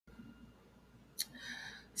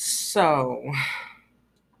So,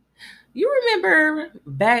 you remember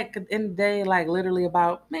back in the day, like literally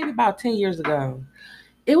maybe about 10 years ago,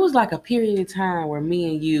 it was like a period of time where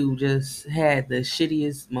me and you just had the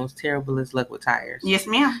shittiest, most terriblest luck with tires. Yes,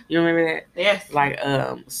 ma'am. You remember that? Yes. Like,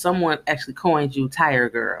 someone actually coined you Tire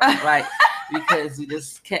Girl, like, because you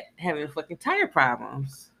just kept having fucking tire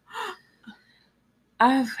problems.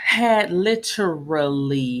 I've had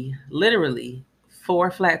literally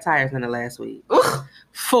 4 flat tires in the last week. Ugh.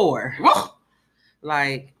 4. Ugh.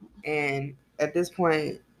 Like, and at this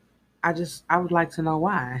point, I would like to know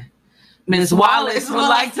why. Ms. Wallace would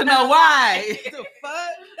like to know why. The fuck?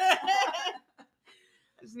 I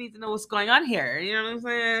just need to know what's going on here. You know what I'm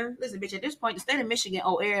saying? Listen, bitch, at this point, the state of Michigan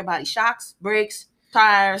owe everybody shocks, brakes,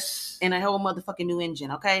 tires, and a whole motherfucking new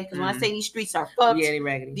engine, okay? Because when I say these streets are fucked, Yeah, they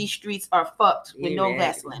raggedy. These streets are fucked with no raggedy.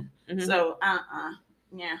 Vaseline. Mm-hmm. So,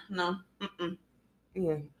 yeah, no.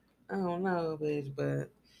 Yeah, I don't know, bitch, but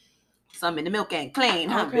something in the milk ain't clean,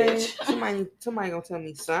 huh, okay. Bitch? Somebody gonna tell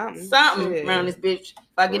me something. Something around this bitch.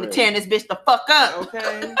 If I get to tearing this bitch the fuck up.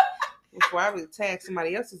 Okay. Before I would tag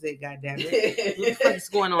somebody else's head, goddamn it. What the fuck is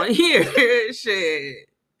going on here? Shit.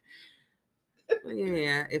 But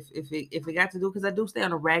yeah, if it got to do, because I do stay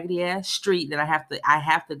on a raggedy ass street that I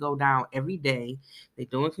have to go down every day. They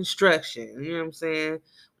doing construction, you know what I'm saying?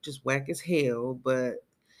 Which is whack as hell. But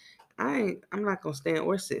I'm not gonna stand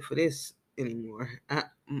or sit for this anymore.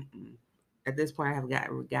 At this point, I have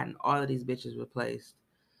gotten all of these bitches replaced.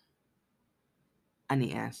 I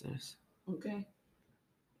need answers. Okay.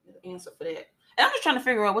 Answer for that. And I'm just trying to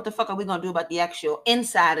figure out what the fuck are we gonna do about the actual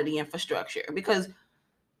inside of the infrastructure, because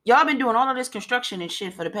y'all been doing all of this construction and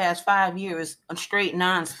shit for the past 5 years straight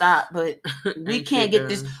nonstop, but we can't get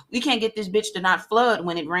this bitch to not flood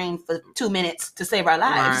when it rained for 2 minutes to save our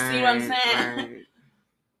lives. Right, see what I'm saying? Right.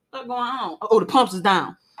 What's going on? Oh, the pumps is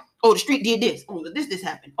down. Oh, the street did this. Oh, this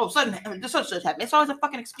happened. Oh, such happened. It's always a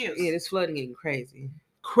fucking excuse. Yeah, this flooding getting crazy.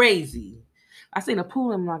 I seen a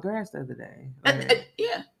pool in my grass the other day.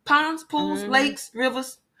 Yeah, ponds, pools, lakes,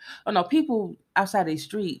 rivers. Oh no, people outside the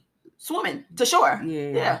street swimming to shore.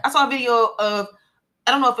 Yeah. I saw a video of,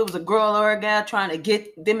 I don't know if it was a girl or a guy trying to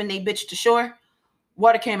get them and they bitch to shore.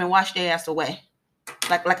 Water came and washed their ass away,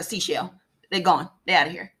 like a seashell. They gone. They out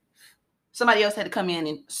of here. Somebody else had to come in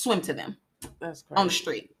and swim to them. That's crazy. On the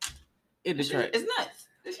street. It's nuts.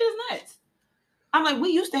 This shit is nuts. I'm like,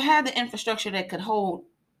 we used to have the infrastructure that could hold.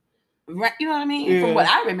 You know what I mean? Yeah. From what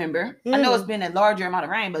I remember, I know it's been a larger amount of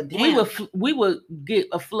rain, but damn. we would get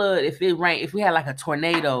a flood if it rained. If we had like a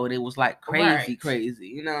tornado, and it was like crazy.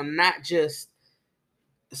 You know, not just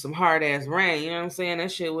some hard ass rain. You know what I'm saying?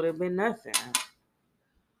 That shit would have been nothing.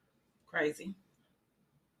 Crazy.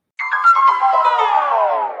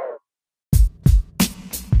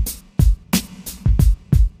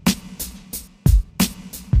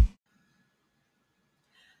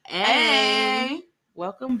 Hey.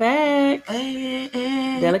 Welcome back.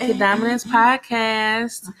 Delicate Dominance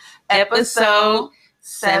Podcast, episode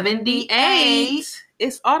 78.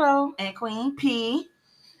 It's Otto and Queen P.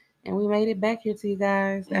 And we made it back here to you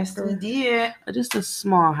guys. Yes, we did. Just a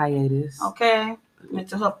small hiatus. Okay.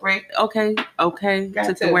 Mental health break. Okay. Took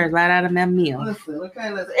the words right out of my meal. Listen.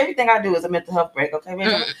 Everything I do is a mental health break, okay?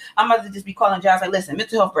 I'm about to just be calling jobs like, listen,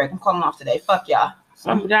 mental health break. I'm calling off today. Fuck y'all.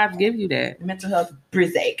 Some jobs give you that. Mental health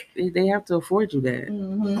break. They have to afford you that.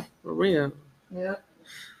 Mm-hmm. For real. Yeah.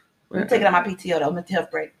 I'm taking out my PTO though. Mental health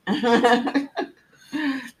break. No,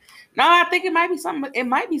 I think it might be something. It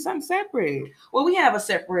might be something separate. Well, we have a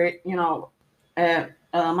separate, at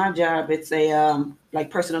my job. It's a like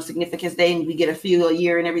personal significance day, and we get a few a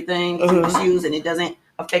year and everything. You just use, and it doesn't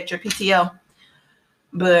affect your PTO.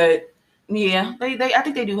 But yeah, they I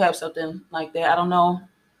think they do have something like that. I don't know,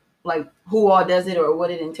 like who all does it or what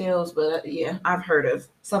it entails, but yeah, I've heard of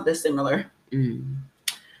something similar.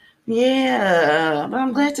 Yeah, but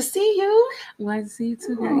I'm glad to see you. I'm glad to see you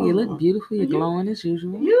too. You look beautiful. You're glowing as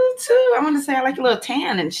usual. You too. I want to say I like a little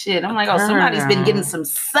tan and shit. I'm like, somebody's been getting some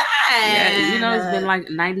sun. Yeah, it's been like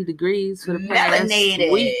 90 degrees for the past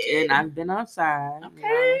week, and I've been outside.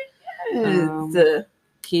 Okay.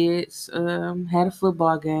 Kids had a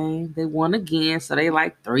football game. They won again, so they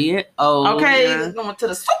like 3-0. Okay, going to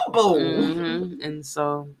the Super Bowl. And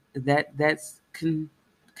so that's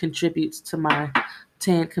contributes to my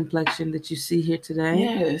tan complexion that you see here today.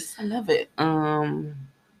 Yes, I love it.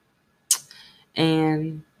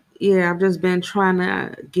 And yeah, I've just been trying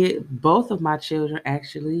to get both of my children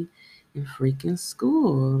actually in freaking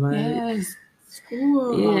school. Yes,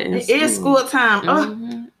 school. Yeah, it is school time.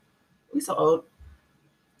 Oh, we so old.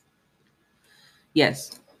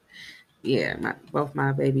 Yes. Yeah, both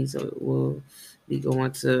my babies will be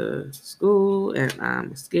going to school, and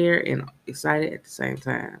I'm scared and excited at the same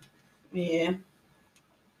time. Yeah.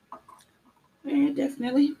 Yeah,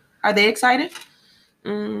 definitely. Are they excited?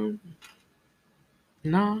 No.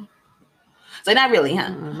 So not really, huh?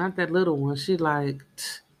 Not that little one. She like,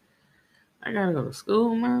 I gotta go to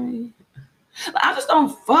school, mommy. I just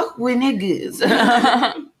don't fuck with niggas.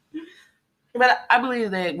 But I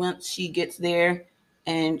believe that once she gets there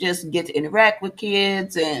and just get to interact with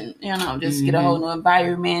kids and, you know, just get a whole new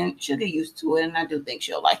environment, she'll get used to it. And I do think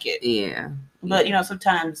she'll like it. Yeah. But, you know,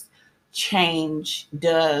 sometimes change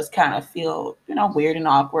does kind of feel, you know, weird and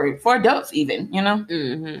awkward for adults even, you know?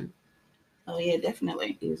 Mm-hmm. Oh, yeah,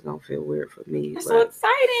 definitely. It's going to feel weird for me. It's so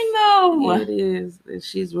exciting, though. It is.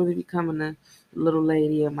 She's really becoming a little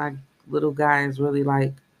lady, and my little guy is really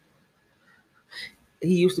like,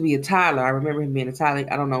 he used to be a toddler. I remember him being a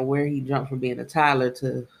toddler. I don't know where he jumped from being a toddler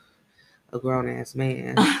to a grown-ass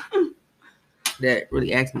man that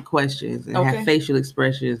really asks me questions and have facial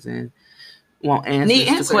expressions and want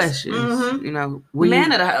answers to questions. Mm-hmm. You know,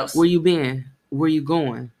 man of the house. Where you been? Where you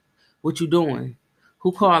going? What you doing?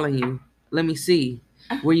 Who calling you? Let me see.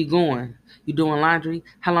 Where you going? You doing laundry?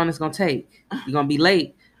 How long it's gonna take? You gonna be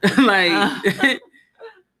late? Like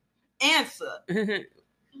answer.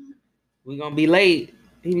 We gonna be late.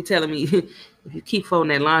 He be telling me, if you keep folding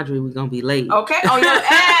that laundry, we gonna be late. Okay, on your ass.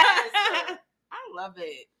 I love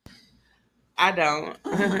it. I don't.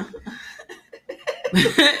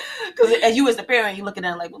 Because as you as the parent, you looking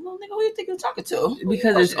at it like, well, nigga, who you think you're talking to?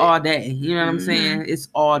 Because it's all day. You know what I'm saying? It's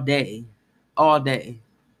all day. All day.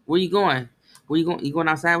 Where you going? Where you going? You going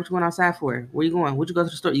outside? What you going outside for? Where you going? Would you go to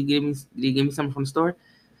the store? You give me something from the store?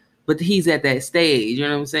 But he's at that stage, you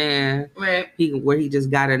know what I'm saying? Right. Where he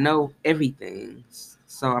just gotta know everything.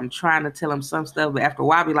 So I'm trying to tell him some stuff, but after a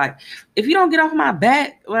while, I be like, if you don't get off my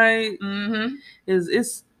back, like,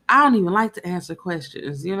 it's I don't even like to answer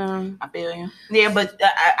questions, you know? I feel you. Yeah, but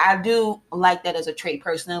I do like that as a trait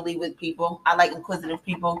personally with people. I like inquisitive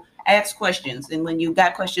people. Ask questions. And when you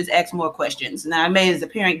got questions, ask more questions. Now, I may as a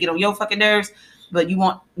parent get on your fucking nerves, but you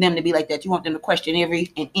want them to be like that. You want them to question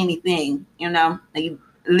every and anything, you know? And you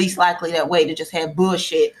least likely that way to just have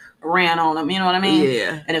bullshit around on them, you know what I mean?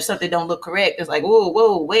 Yeah. And if something don't look correct, it's like,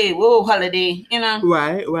 whoa, holiday, you know?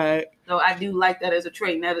 Right. So I do like that as a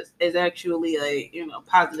trait, and that is actually a, you know,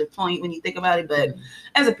 positive point when you think about it. But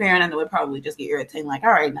as a parent, I know it probably just get irritating. Like,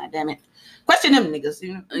 all right, now, damn it, question them niggas.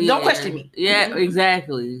 You know? Don't question me. Yeah,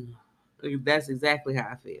 exactly. That's exactly how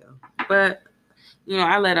I feel. But you know,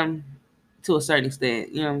 I let him to a certain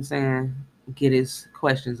extent. You know what I'm saying? Get his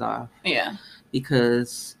questions off. Yeah.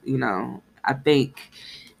 Because you know, I think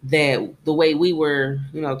that the way we were,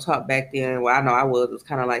 you know, taught back then, well, I know I was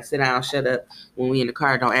kind of like, sit down, shut up. When we in the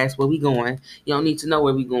car, don't ask where we going. You don't need to know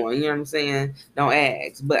where we going. You know what I'm saying? Don't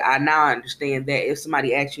ask. But I now understand that if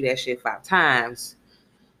somebody asks you that shit 5 times,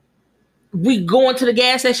 we going to the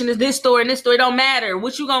gas station is this store and this store. It don't matter.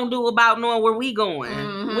 What you gonna do about knowing where we going?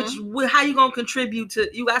 How you gonna contribute to?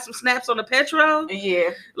 You got some snaps on the petrol? Yeah.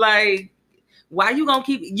 Like, why you gonna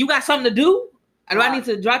keep? You got something to do? Do I need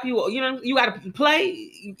to drop you? You know, you got to play.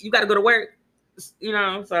 You got to go to work. You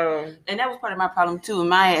know, so. And that was part of my problem too.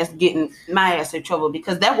 My ass getting my ass in trouble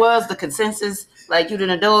because that was the consensus. Like, you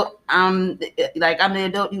the adult, I'm the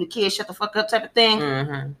adult, you the kid, shut the fuck up type of thing.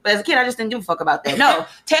 But as a kid, I just didn't give a fuck about that. No,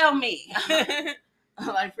 tell me.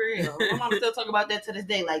 Like, for real. My mom still talk about that to this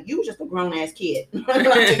day. Like, you just a grown ass kid.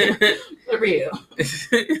 For real.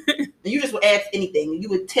 You just would ask anything. You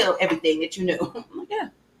would tell everything that you knew. I'm like, yeah,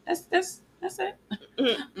 that's it.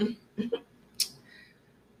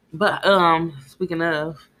 But speaking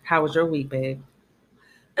of, how was your week, babe?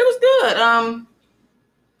 It was good.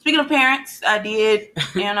 Speaking of parents, I did,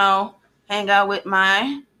 you know, hang out with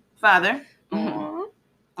my father. We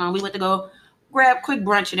went to go grab quick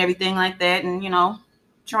brunch and everything like that, and you know,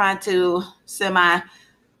 trying to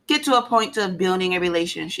get to a point of building a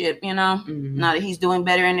relationship. You know, now that he's doing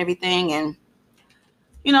better and everything, and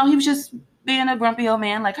you know, he was just being a grumpy old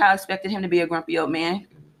man, like how I expected him to be a grumpy old man.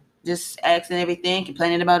 Just asking everything,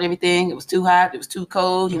 complaining about everything. It was too hot. It was too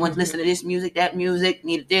cold. He wanted to listen to this music, that music.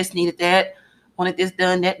 Needed this, needed that. Wanted this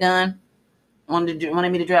done, that done.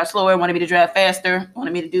 Wanted me to drive slower. Wanted me to drive faster.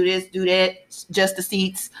 Wanted me to do this, do that. Just the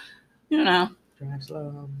seats, you know. Drive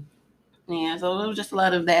slow. Yeah, so it was just a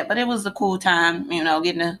lot of that. But it was a cool time, you know.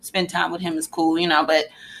 Getting to spend time with him is cool, you know. But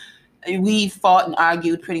we fought and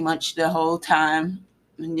argued pretty much the whole time.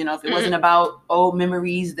 And, you know, if it wasn't about old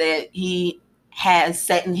memories that he has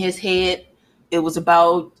set in his head, it was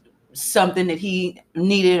about something that he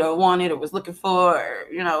needed or wanted or was looking for, or,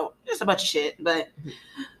 you know, just a bunch of shit. But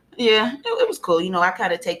Yeah, it was cool. I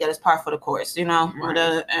kind of take that as par for the course.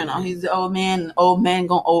 Right. He's the old man. Old man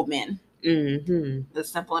gonna old men. Mm-hmm. It's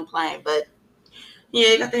simple and plain. But yeah,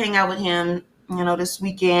 I got to hang out with him. This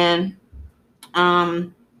weekend.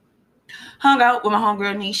 Hung out with my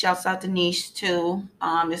homegirl Niche. Shouts out to Niche too.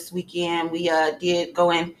 This weekend we did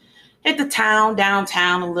go and hit the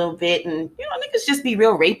downtown a little bit, and niggas just be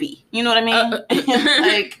real rapey. You know what I mean?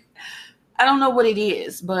 Like, I don't know what it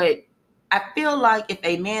is, but I feel like if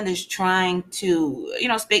a man is trying to,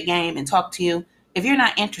 spit game and talk to you, if you're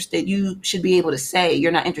not interested, you should be able to say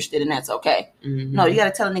you're not interested, and that's okay. Mm-hmm. No, you got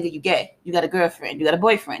to tell a nigga you gay. You got a girlfriend. You got a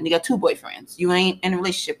boyfriend. You got 2 boyfriends. You ain't in a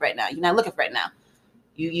relationship right now. You're not looking for right now.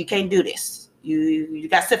 You can't do this. You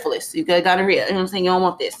got syphilis. You got gonorrhea. You know what I'm saying? You don't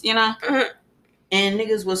want this. Mm-hmm. And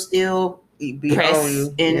niggas will still Be press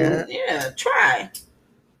and try.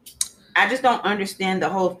 I just don't understand the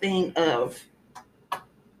whole thing of,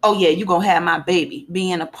 oh yeah, you gonna have my baby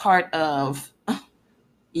being a part of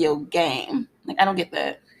your game. Like, I don't get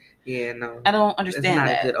that. Yeah, no. I don't understand that.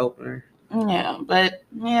 It's not a good opener. Yeah, but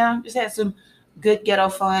just had some good ghetto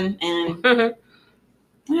fun, and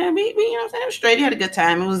yeah, we you know what I'm saying, it was straight. We had a good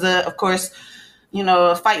time. It was of course,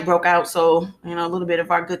 a fight broke out, so a little bit of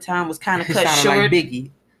our good time was kind of cut short. Like Biggie.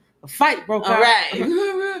 A fight broke out.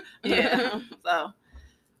 Right. Yeah. So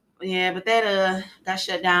yeah, but that got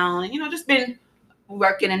shut down, and just been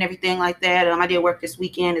working and everything like that. I did work this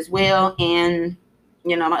weekend as well, and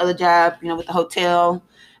my other job, with the hotel.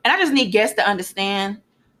 And I just need guests to understand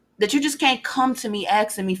that you just can't come to me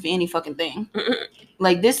asking me for any fucking thing.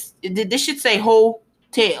 Like this should say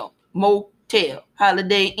hotel, motel,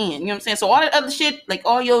 Holiday Inn. You know what I'm saying? So all that other shit, like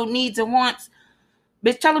all your needs and wants,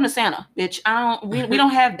 bitch, tell them to Santa. Bitch, we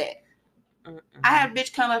don't have that. I have a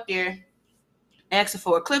bitch come up there asking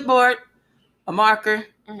for a clipboard, a marker,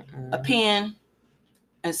 a pen,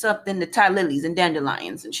 and something to tie lilies and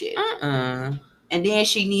dandelions and shit. And then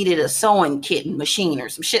she needed a sewing kit and machine or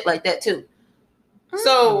some shit like that too.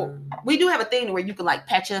 So we do have a thing where you can like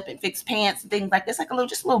patch up and fix pants and things like this, like a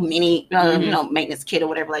little mini, maintenance kit or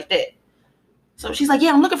whatever like that. So she's like,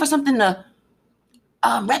 yeah, I'm looking for something to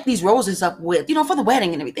wrap these roses up with, for the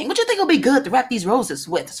wedding and everything. What you think will be good to wrap these roses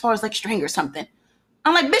with, as far as like string or something?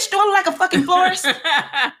 I'm like, bitch, do I look like a fucking florist? What the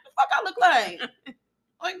fuck I look like?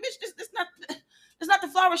 Like, bitch, it's not the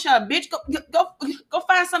flower shop, bitch. Go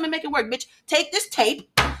find something and make it work, bitch. Take this tape,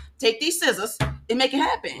 take these scissors, and make it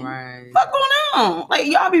happen. Right. What's going on? Like,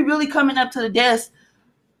 y'all be really coming up to the desk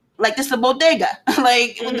like this is a bodega.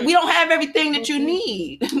 Like, we don't have everything that you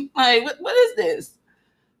need. Like, what is this?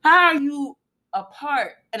 How are you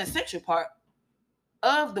an essential part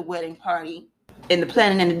of the wedding party and the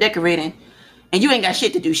planning and the decorating, and you ain't got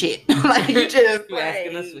shit to do shit? Like, you just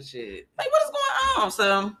asking us for shit. Like, what is going on?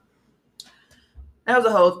 So that was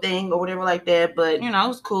a whole thing or whatever like that. But, it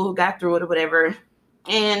was cool. Got through it or whatever.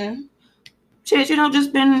 And shit,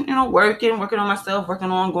 just been, working on myself, working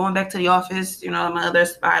on going back to the office, my other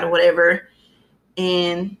spot or whatever.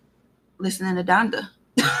 And listening to Donda.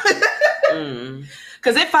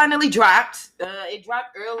 Because it finally dropped. It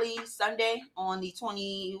dropped early Sunday on the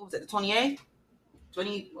 28th?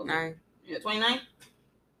 29th? Yeah, 29th.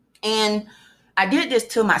 And I did this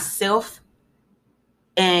to myself.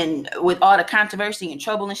 And with all the controversy and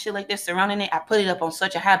trouble and shit like this surrounding it, I put it up on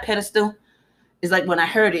such a high pedestal. It's like when I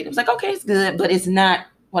heard it was like, okay, it's good, but it's not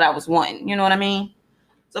what I was wanting. You know what I mean?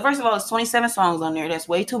 So first of all, it's 27 songs on there. That's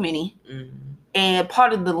way too many. And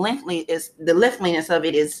part of the lengthiness of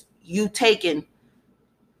it is you taking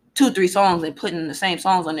 2-3 songs and putting the same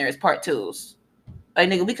songs on there as part 2s. Like,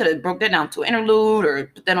 nigga, we could have broke that down to an interlude or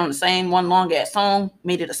put that on the same one long ass song,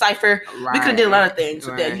 made it a cipher. Right. We could have did a lot of things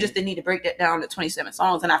with that. You just didn't need to break that down to 27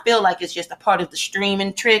 songs. And I feel like it's just a part of the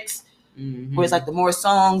streaming tricks. Where it's like the more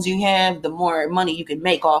songs you have, the more money you can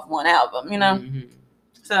make off one album,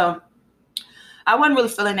 So I wasn't really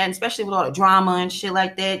feeling that, especially with all the drama and shit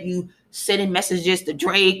like that. You sending messages to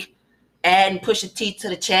Drake, adding Pusha T to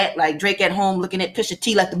the chat, like Drake at home looking at Pusha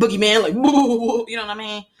T like the boogeyman, like, you know what I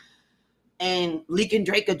mean? And leaking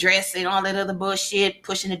Drake address and all that other bullshit,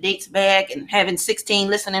 pushing the dates back and having 16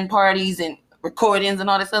 listening parties and recordings and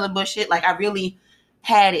all this other bullshit. Like, I really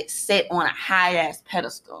had it set on a high ass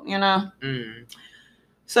pedestal,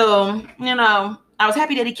 So, I was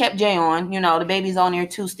happy that he kept Jay on. The baby's on there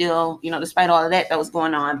too still, despite all of that was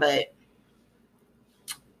going on. But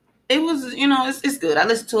it was, it's good. I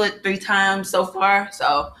listened to it 3 times so far.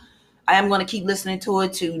 So I am going to keep listening to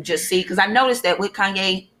it to just see. Because I noticed that with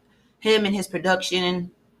Kanye, him and his production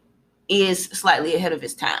is slightly ahead of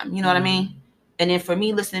his time. You know what I mean? And then for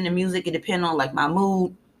me, listening to music, it depends on like my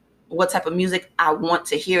mood. what type of music I want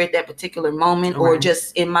to hear at that particular moment, or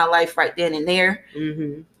just in my life right then and there.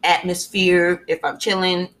 Atmosphere, if I'm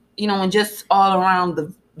chilling, and just all around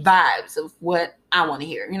the vibes of what I want to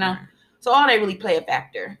hear, So all that really play a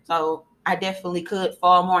factor. So I definitely could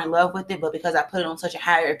fall more in love with it, but because I put it on such a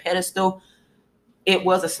higher pedestal, it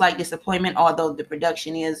was a slight disappointment, although the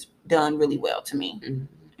production is done really well to me.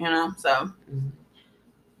 So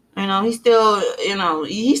he's still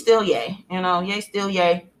yay. Yay still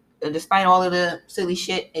yay. Despite all of the silly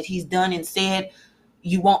shit that he's done and said,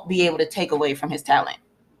 you won't be able to take away from his talent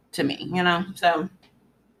to me, So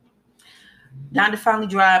Donda finally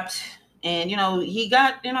dropped, and he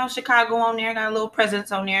got Chicago on there, got a little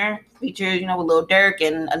presence on there, featured with Lil Durk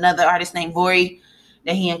and another artist named Vori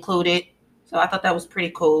that he included. So I thought that was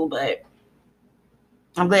pretty cool, but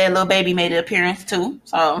I'm glad Lil Baby made an appearance too.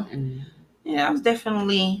 So yeah, I was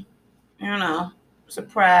definitely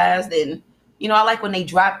surprised, and I like when they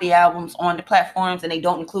drop the albums on the platforms and they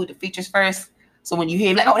don't include the features first. So when you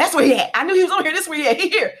hear him, like, oh, that's where he at. I knew he was on here. This where he at. He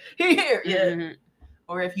here. Yeah.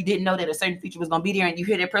 Or if you didn't know that a certain feature was gonna be there, and you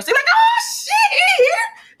hear that person, you're like, oh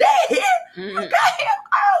shit, they here. I got him.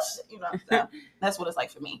 Oh shit. So that's what it's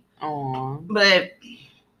like for me. Aww. But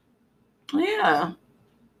yeah,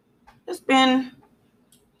 it's been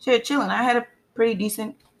chilling. I had a pretty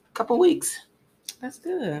decent couple weeks. That's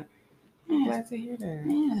good. I'm glad to hear that.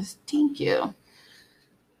 Yes, thank you.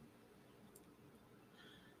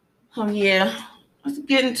 Oh yeah, let's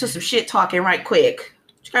get into some shit talking right quick.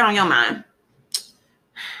 What you got on your mind?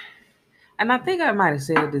 And I think I might have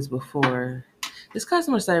said this before. This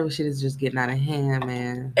customer service shit is just getting out of hand,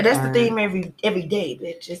 man. And that's the theme every day,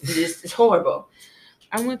 bitch. It's horrible.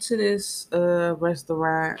 I went to this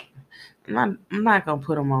restaurant. I'm not gonna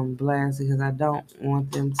put them on blast because I don't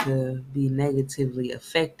want them to be negatively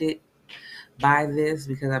affected by this,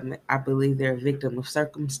 because I believe they're a victim of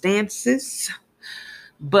circumstances.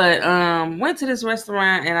 But went to this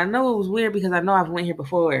restaurant, and I know it was weird because I know I've went here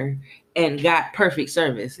before and got perfect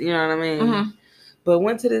service. You know what I mean? But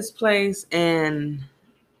went to this place, and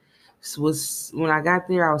when I got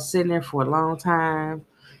there, I was sitting there for a long time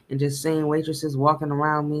and just seeing waitresses walking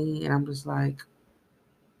around me, and I'm just like,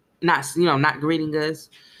 not greeting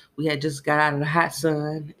us. We had just got out of the hot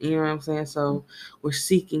sun, you know what I'm saying? So we're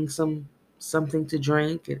seeking something to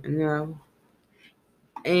drink,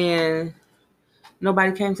 and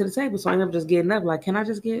nobody came to the table. So I ended up just getting up, like, can I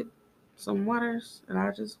just get some waters? And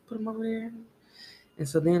I just put them over there. And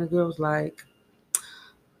so then the girl was like,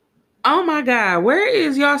 oh my God, where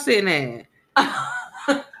is y'all sitting at?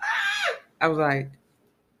 I was like,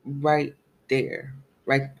 right there.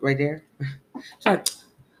 Right there. So like,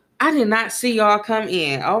 I did not see y'all come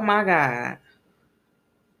in. Oh my God.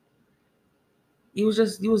 You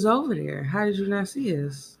was over there. How did you not see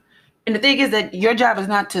us? And the thing is that your job is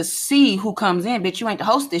not to see who comes in, bitch. You ain't the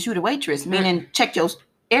hostess, you the waitress. Meaning check your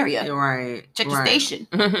area. Right. Check your station.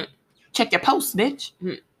 Check your post, bitch.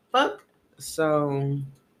 Fuck. So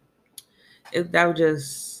that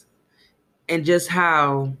was just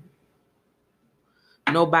how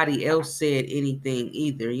nobody else said anything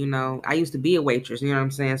either, I used to be a waitress, you know what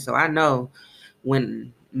I'm saying? So I know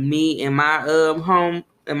when me and my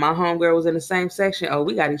homegirl was in the same section, oh,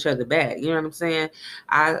 we got each other back, you know what I'm saying?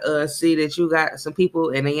 I see that you got some people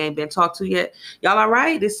and they ain't been talked to yet. Y'all all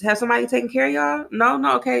right? Have somebody taking care of y'all?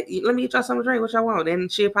 No, okay. Let me get y'all something to drink. What y'all want?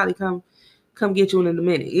 And she'll probably come get you in a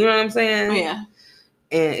minute. You know what I'm saying? Yeah.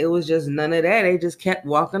 And it was just none of that. They just kept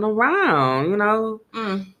walking around,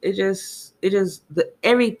 It just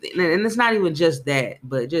everything, and it's not even just that,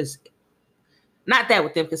 but just not that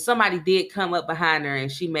with them, because somebody did come up behind her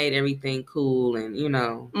and she made everything cool, and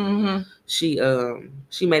she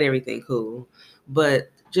made everything cool. But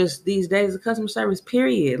just these days, the customer service,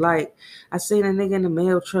 period. Like, I seen a nigga in the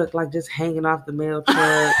mail truck, like, just hanging off the mail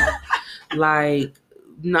truck, like,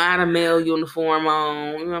 not a male uniform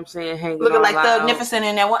on, you know what I'm saying? Hanging looking like Thugnificent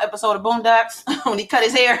in that one episode of Boondocks when he cut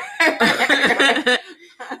his hair.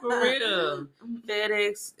 For real.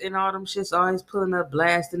 FedEx and all them shit's always pulling up,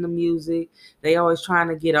 blasting the music. They always trying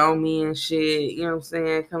to get on me and shit. You know what I'm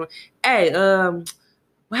saying? Hey,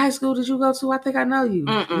 what high school did you go to? I think I know you.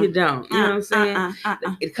 You don't. You know what I'm saying?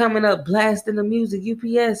 It coming up, blasting the music,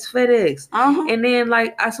 UPS, FedEx. And then,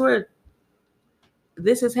 like, I swear,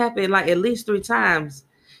 this has happened like at least 3 times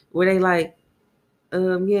where they like,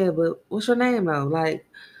 yeah, but what's your name though? Like,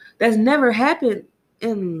 that's never happened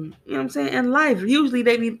in, you know what I'm saying, in life. Usually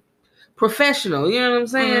they be professional, you know what I'm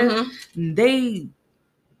saying? They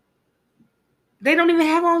don't even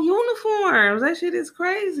have on uniforms. That shit is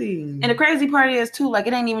crazy. And the crazy part is too, like,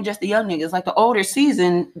 it ain't even just the young niggas, like the older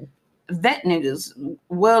seasoned vet niggas,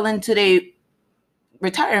 well into their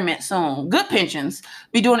retirement soon. Good pensions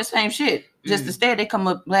be doing the same shit. Just instead they come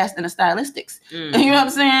up blasting the stylistics. You know what I'm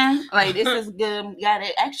saying? Like this is good guy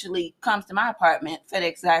that actually comes to my apartment,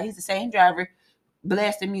 FedEx guy. He's the same driver,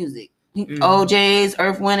 blasting music. OJ's,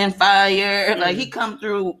 Earth, Wind and Fire. Like he come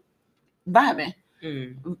through vibing.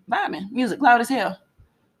 Vibing. Music loud as hell.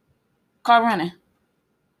 Car running.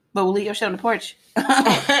 But we'll leave your shit on the porch.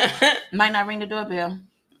 Might not ring the doorbell.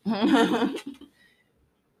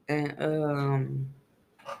 And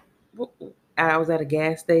I was at a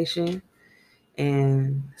gas station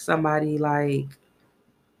and somebody like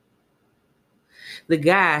the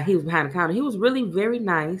guy, he was behind the counter. He was really very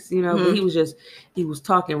nice, you know, but he was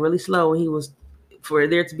talking really slow, and he was, for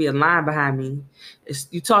there to be a line behind me,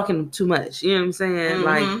 you talking too much, you know what I'm saying?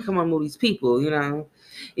 Like, come on, move these people, you know.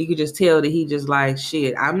 You could just tell that he just like,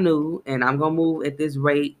 shit, I'm new and I'm gonna move at this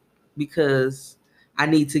rate because I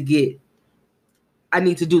need to do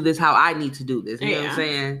this how I need to do this, you know what I'm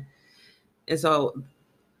saying? And so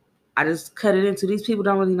I just cut it into these people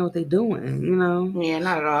don't really know what they're doing, you know? Yeah,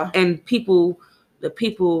 not at all. And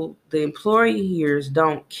the employers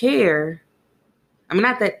don't care. I mean,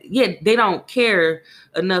 not that, they don't care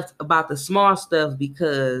enough about the small stuff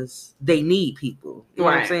because they need people. You know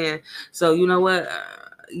what I'm saying? So, you know what?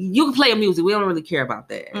 You can play music. We don't really care about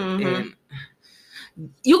that. And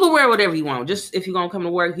you can wear whatever you want. Just if you're going to come to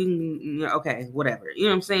work, you can, okay, whatever. You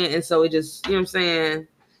know what I'm saying? And so it just, you know what I'm saying?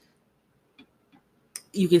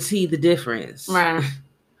 You can see the difference. Right.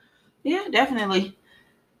 Yeah, definitely.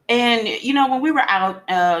 And, you know, when we were out,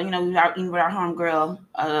 we were out eating with our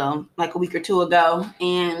homegirl like a week or two ago.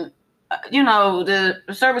 And, you know, the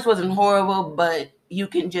service wasn't horrible, but you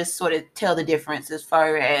can just sort of tell the difference as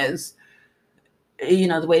far as, you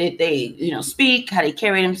know, the way that they, you know, speak, how they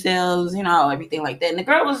carry themselves, you know, everything like that. And the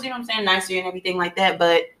girl was, you know what I'm saying, nicer and everything like that.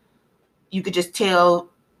 But you could just tell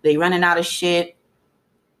they running out of shit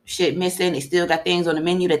missing. They still got things on the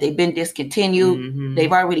menu that they've been discontinued.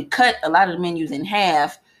 They've already cut a lot of the menus in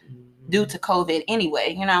half due to COVID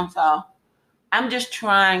anyway, you know. So I'm just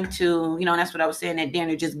trying to, you know, and that's what I was saying at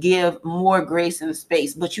dinner, just give more grace and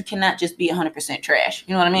space. But you cannot just be 100% trash.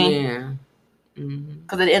 You know what I mean? Yeah.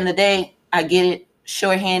 Because at the end of the day, I get it.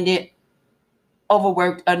 Short-handed,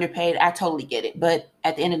 overworked, underpaid. I totally get it. But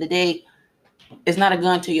at the end of the day, it's not a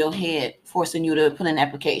gun to your head forcing you to put in an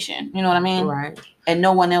application. You know what I mean? Right. And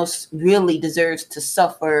no one else really deserves to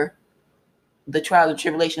suffer the trials and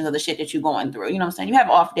tribulations of the shit that you're going through. You know what I'm saying? You have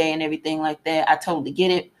an off day and everything like that. I totally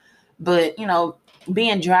get it. But, you know,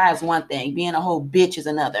 being dry is one thing. Being a whole bitch is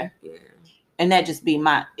another. Yeah. And that just be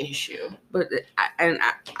my issue. But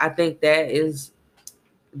I think that is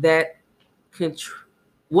that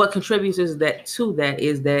what contributes is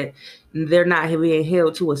that they're not being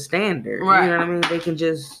held to a standard. Right. You know what I mean? They can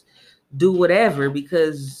just do whatever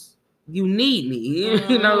because you need me.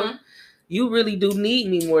 You know, you really do need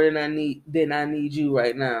me more than I need you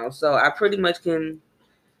right now. So I pretty much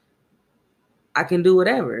I can do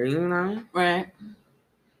whatever, you know? Right.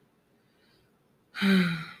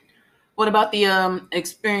 What about the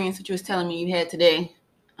experience that you was telling me you had today?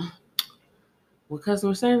 With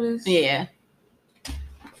customer service? Yeah.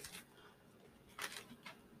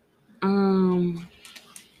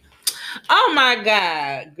 Oh my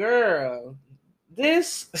God, girl.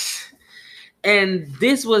 This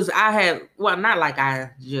was, not like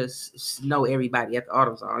I just know everybody at the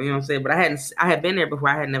AutoZone, you know what I'm saying? But I had been there before.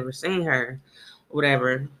 I had never seen her,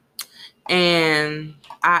 whatever. And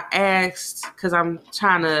I asked, because I'm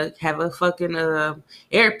trying to have a fucking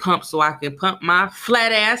air pump so I can pump my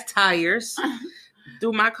flat ass tires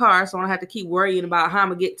through my car, so I don't have to keep worrying about how I'm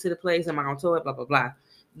gonna get to the place. Am I gonna tow it? Blah blah blah.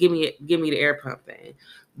 Give me the air pump thing.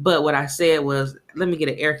 But what I said was, let me get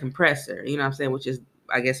an air compressor. You know what I'm saying? Which is,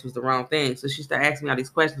 I guess, was the wrong thing. So she started asking me all these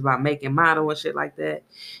questions about make and model and shit like that,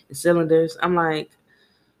 and cylinders. I'm like,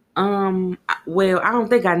 well, I don't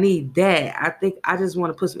think I need that. I think I just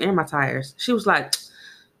want to put some air in my tires. She was like,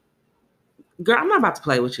 girl, I'm not about to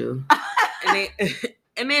play with you.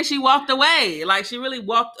 and then she walked away. Like, she really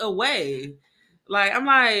walked away. Like, I'm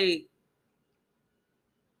like,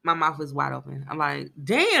 my mouth is wide open. I'm like,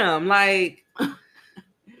 damn, like,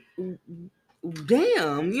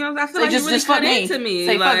 damn. You know, I feel so like you really cut into me.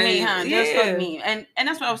 Say fuck me, huh? Yeah. Just fuck me. And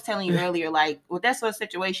that's what I was telling you earlier. Like, with that sort of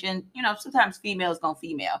situation, you know, sometimes females gonna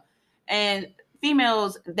female. And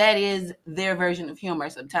females, that is their version of humor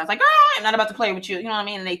sometimes. Like, oh, I'm not about to play with you. You know what I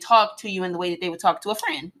mean? And they talk to you in the way that they would talk to a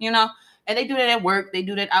friend, you know? And they do that at work. They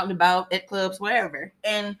do that out and about, at clubs, wherever.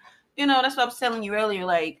 And, you know, that's what I was telling you earlier.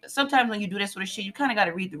 Like, sometimes when you do that sort of shit, you kind of got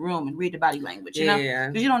to read the room and read the body language, you know?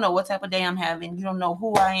 Because you don't know what type of day I'm having. You don't know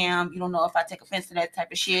who I am. You don't know if I take offense to that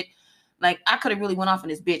type of shit. Like, I could have really went off on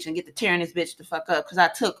this bitch and get to tearing this bitch the fuck up because I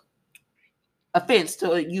took offense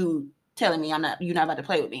to you telling me you're not about to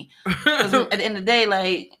play with me. Because at the end of the day,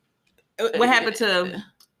 like, what happened to?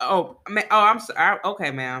 I'm sorry.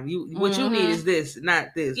 Okay, ma'am. What you need is this, not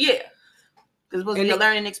this. Yeah. Because it's supposed to be a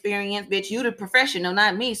learning experience, bitch. You the professional,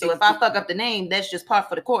 not me. So if I fuck up the name, that's just par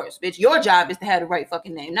for the course, bitch. Your job is to have the right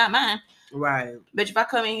fucking name, not mine. Right. Bitch, if I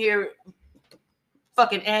come in here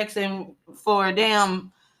fucking asking for a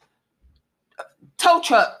damn tow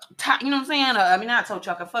truck, you know what I'm saying? I mean, not a tow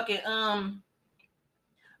truck, a fucking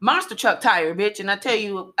monster truck tire, bitch. And I tell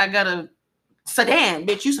you, I got a sedan,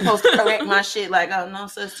 bitch. You supposed to correct my shit like, oh no,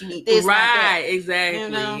 sis, you need this, right? Like that. Exactly. You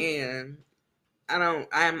know? Yeah.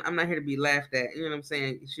 I'm not here to be laughed at. You know what I'm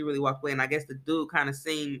saying? She really walked away, and I guess the dude kind of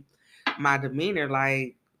seen my demeanor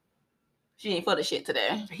like she ain't for the shit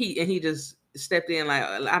today. He just stepped in like,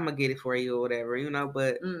 I'm gonna get it for you or whatever, you know.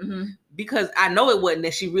 But because I know it wasn't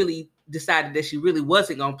that she really decided that she really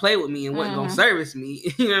wasn't gonna play with me and wasn't gonna service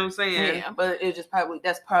me. You know what I'm saying? Yeah, but it's just probably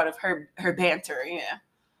that's part of her banter. Yeah.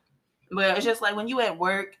 But it's just like when you at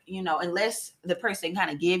work, you know, unless the person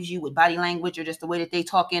kind of gives you with body language or just the way that they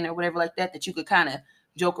talk in or whatever like that you could kind of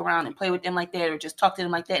joke around and play with them like that or just talk to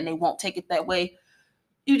them like that and they won't take it that way.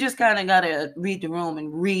 You just kind of got to read the room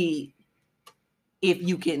and read if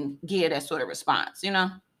you can get that sort of response, you know?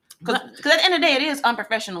 Because at the end of the day, it is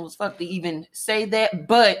unprofessional as fuck to even say that.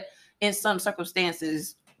 But in some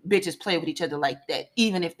circumstances, bitches play with each other like that,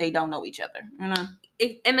 even if they don't know each other, you know?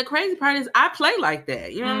 And the crazy part is I play like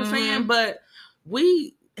that. You know what I'm saying? But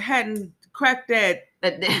we hadn't cracked that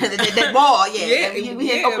wall yet. Yeah, we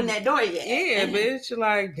hadn't opened that door yet. Yeah, bitch.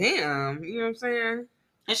 Like, damn. You know what I'm saying?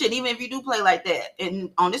 And shit, even if you do play like that, and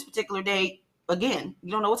on this particular day, again,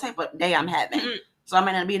 you don't know what type of day I'm having. So I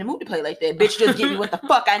might not be in the mood to play like that. Bitch, just give me what the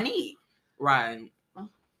fuck I need. Right.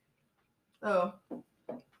 So,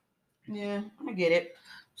 yeah, I get it.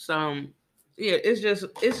 So, yeah, it's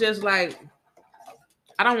just like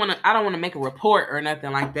I don't want to make a report or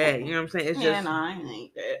nothing like that. You know what I'm saying? It's just no, I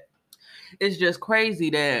ain't that. It's just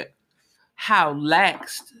crazy that how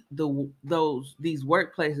laxed these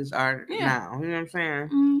workplaces are now. You know what I'm saying?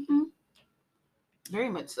 Mm-hmm. Very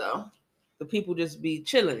much so. The people just be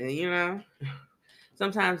chilling, you know.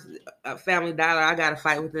 Sometimes a Family Dollar, I gotta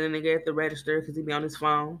fight with the nigga at the register because he be on his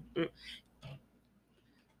phone.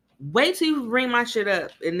 Wait till you bring my shit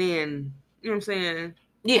up, and then you know what I'm saying.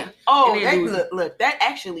 Yeah. Oh, look, that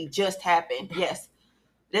actually just happened. Yes.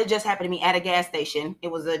 That just happened to me at a gas station.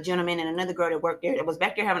 It was a gentleman and another girl that worked there that was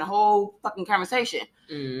back there having a whole fucking conversation.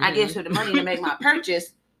 I gave her the money to make my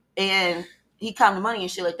purchase, and he counted the money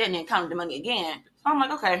and shit like that, and then counted the money again. So I'm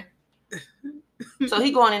like, okay. So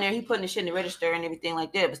he going in there, he putting the shit in the register and everything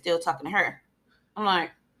like that, but still talking to her. I'm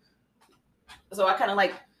like, so I kind of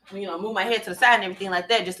like, you know, move my head to the side and everything like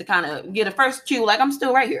that just to kind of get a first cue, like I'm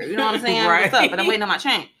still right here. You know what I'm saying? Right. What's up? But I'm waiting on my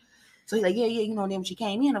change. So he's like, yeah, you know, then when she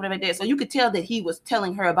came in or whatever like that. So you could tell that he was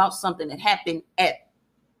telling her about something that happened at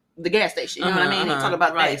the gas station. You know what I mean? They talk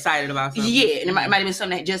about that. Excited about something. Yeah, and it might have been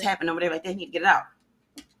something that just happened or whatever like that. He need to get it out.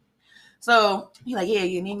 So he's like, yeah,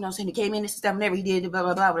 you know, saying he came in, this stuff, whenever he did, blah,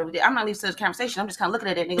 blah, blah, whatever. I'm not leaving such a conversation. I'm just kind of looking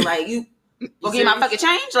at that nigga like, you go get my fucking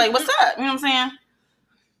change? Like, what's up? You know what I'm saying?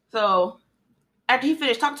 So after he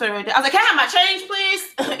finished talking to her, I was like, can I have my change,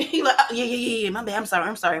 please? He like, oh, yeah, my bad, I'm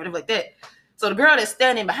sorry, whatever like that. So the girl that's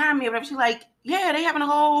standing behind me, or whatever, she's like, yeah, they having a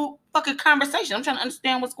whole fucking conversation. I'm trying to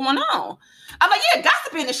understand what's going on. I'm like, yeah,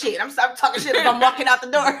 gossiping and shit. I'm talking shit as I'm walking out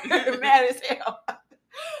the door, mad as hell.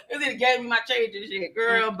 Because it gave me my change and shit.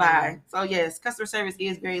 Girl, bye. So yes, customer service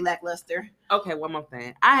is very lackluster. Okay, one more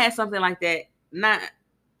thing. I had something like that, not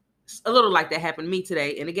a little like that happened to me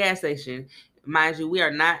today in the gas station. Mind you, we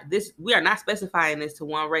are not specifying this to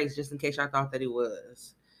one race, just in case y'all thought that it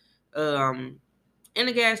was. In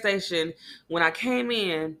the gas station, when I came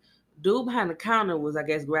in, dude behind the counter was, I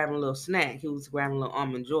guess, grabbing a little snack. He was grabbing a little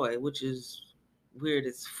Almond Joy, which is weird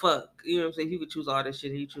as fuck. You know what I'm saying? You could choose all this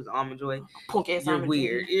shit and you choose Almond Joy. You're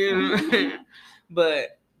weird. You know?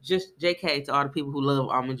 But just JK to all the people who love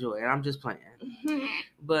Almond Joy. And I'm just playing.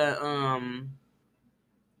 But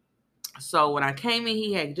so when I came in,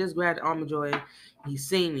 he had just grabbed Almond Joy. He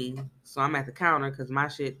seen me. So I'm at the counter because my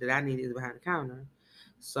shit that I need is behind the counter.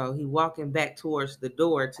 So he walking back towards the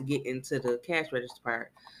door to get into the cash register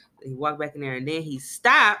part. He walked back in there and then he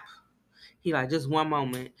stopped. He like, just one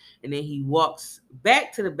moment. And then he walks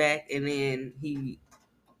back to the back and then in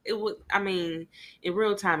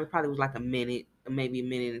real time, it probably was like a minute, maybe a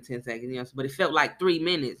minute and 10 seconds, you know, but it felt like 3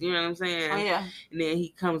 minutes, you know what I'm saying? Oh, yeah. And then he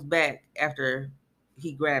comes back after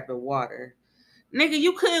he grabbed the water. Nigga,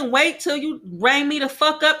 you couldn't wait till you rang me the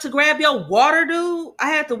fuck up to grab your water, dude. I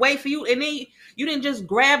had to wait for you, and then you didn't just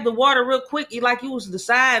grab the water real quick. Like you was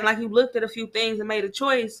deciding, like you looked at a few things and made a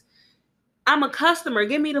choice. I'm a customer.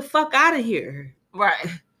 Get me the fuck out of here. Right.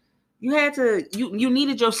 You had to. You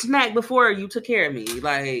needed your snack before you took care of me.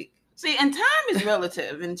 Like, see, and time is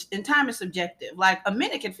relative, and time is subjective. Like a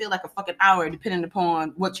minute can feel like a fucking hour depending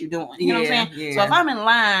upon what you're doing. You know what I'm saying? Yeah. So if I'm in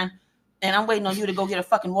line and I'm waiting on you to go get a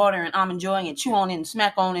fucking water and I'm enjoying it, chew on it and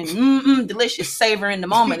smack on it, and delicious, savor in the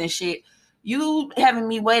moment and shit. You having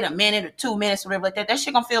me wait a minute or 2 minutes or whatever like that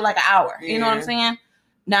shit gonna feel like an hour. You know what I'm saying?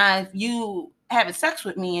 Now, if you having sex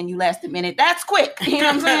with me and you last a minute, that's quick. You know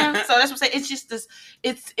what I'm saying? So that's what I'm saying. It's just this,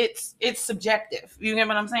 it's subjective. You get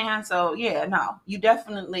what I'm saying? So yeah, no, you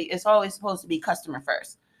definitely, it's always supposed to be customer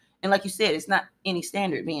first. And like you said, it's not any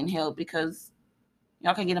standard being held because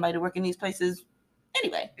y'all can't get anybody to work in these places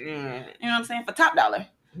anyway. You know what I'm saying? For top dollar.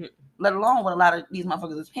 Let alone what a lot of these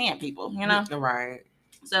motherfuckers is paying people, you know? Right.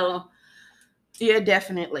 So yeah,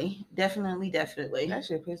 definitely. That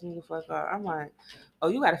shit pissed me the fuck off. I'm like, oh,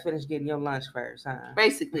 you gotta finish getting your lunch first, huh?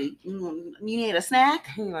 Basically, you need a snack.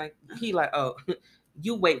 He like, oh,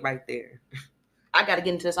 you wait right there. I gotta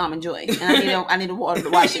get into this almond joy, and I need a water to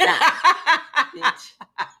wash it down. Bitch,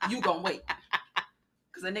 you gonna wait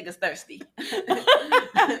because the nigga's thirsty.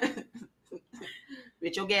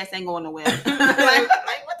 Bitch, your gas ain't going nowhere. like, what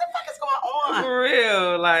the fuck is going on? For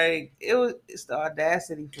real, like it's the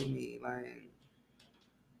audacity for me, like.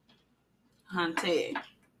 Hunted.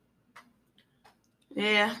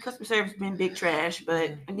 Yeah, customer service has been big trash,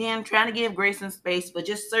 but again, trying to give grace and space, but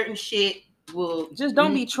just certain shit will just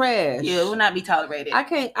don't be trash. Yeah, it will not be tolerated. I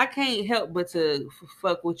can't help but to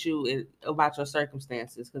fuck with you about your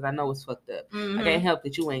circumstances because I know it's fucked up. I can't help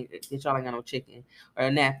that y'all ain't got no chicken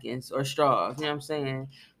or napkins or straws. You know what I'm saying?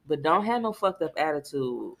 But don't have no fucked up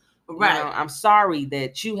attitude. Right. You know, I'm sorry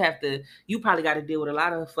that you probably got to deal with a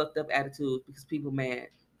lot of fucked up attitudes because people mad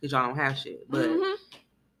because y'all don't have shit. But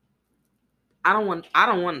I'm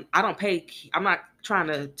not trying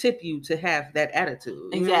to tip you to have that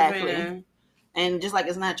attitude. Exactly. And just like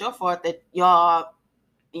it's not your fault that y'all,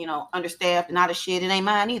 understaffed and out of shit, it ain't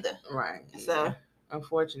mine either. Right. So yeah.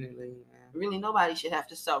 Unfortunately, really nobody should have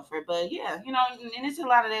to suffer. But yeah, and it's a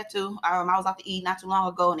lot of that too. I was out to eat not too long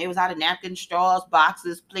ago and it was out of napkins, straws,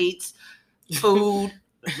 boxes, plates, food,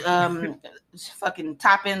 fucking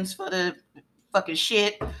toppings for the fucking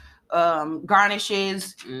shit,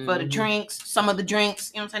 garnishes for the drinks, some of the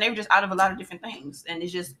drinks, you know what I'm saying? They were just out of a lot of different things. And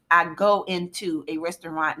it's just, I go into a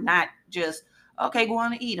restaurant, not just, okay, go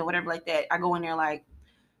on to eat or whatever like that. I go in there like,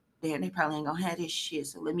 damn, they probably ain't gonna have this shit.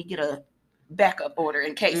 So let me get a backup order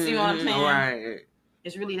in case, you know what I'm saying? Right.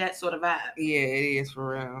 It's really that sort of vibe. Yeah, it is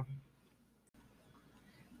for real.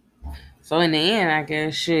 So in the end, I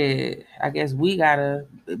guess we gotta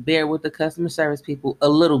bear with the customer service people a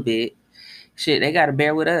little bit. Shit, they gotta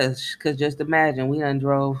bear with us. Cause just imagine we done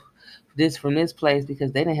drove this from this place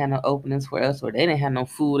because they didn't have no openings for us or they didn't have no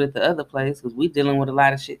food at the other place because we dealing with a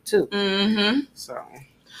lot of shit too. So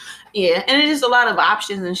yeah, and it's just a lot of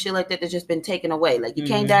options and shit like that that's just been taken away. Like you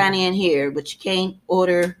can't dine in here, but you can't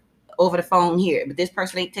order over the phone here. But this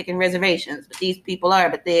person ain't taking reservations, but these people are.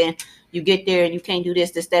 But then you get there and you can't do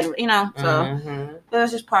this, that, So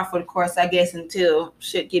that's just par for the course, I guess, until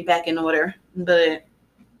shit get back in order. But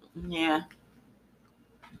yeah,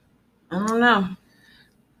 I don't know.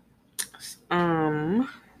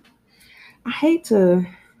 I hate to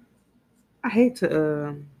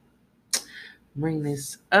bring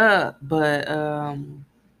this up, but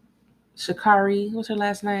Sha'Carri, what's her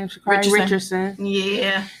last name? Sha'Carri Richardson.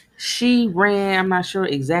 Yeah. She ran, I'm not sure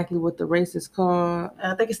exactly what the race is called.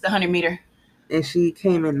 I think it's the 100 meter. And she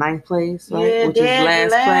came in 9th place, right? Yeah, which is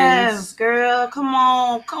last place. Girl, come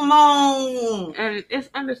on. And it's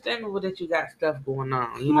understandable that you got stuff going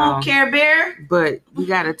on, Come on, Care Bear. But you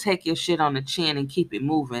got to take your shit on the chin and keep it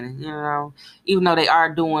moving, even though they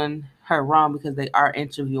are doing her wrong because they are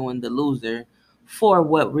interviewing the loser. For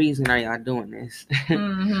what reason are y'all doing this?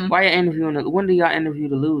 Why y'all interviewing when do y'all interview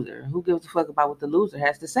the loser? Who gives a fuck about what the loser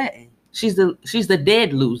has to say? She's the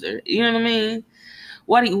dead loser. You know what I mean?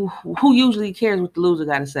 Who usually cares what the loser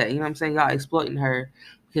got to say? You know what I'm saying? Y'all exploiting her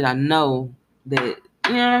because I know that,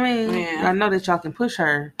 you know what I mean? Yeah. I know that y'all can push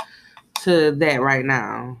her to that right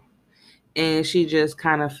now. And she just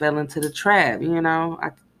kind of fell into the trap,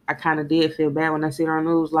 I kind of did feel bad when I see her on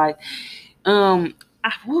news. Like, what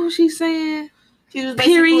was she saying? She was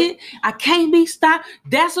period. I can't be stopped.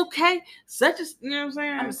 That's okay. Such as, you know what I'm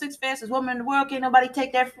saying? I'm the 6th fastest woman in the world. Can't nobody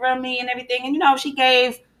take that from me and everything. And, she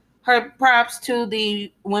gave her props to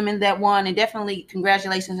the women that won. And definitely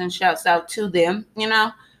congratulations and shouts out to them,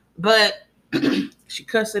 But She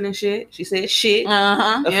cussing and shit. She said shit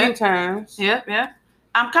a few times. Yep.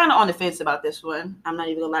 I'm kind of on the fence about this one. I'm not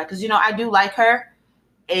even gonna lie, because I do like her,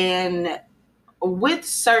 and with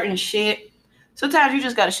certain shit, sometimes you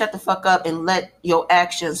just gotta shut the fuck up and let your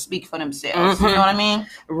actions speak for themselves. You know what I mean?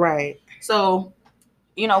 Right. So,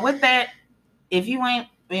 with that, if you ain't,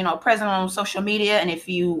 present on social media, and if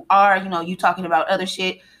you are, you talking about other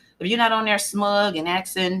shit, if you're not on there smug and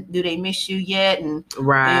asking, do they miss you yet? And,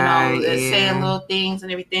 saying little things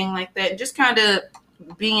and everything like that, just kind of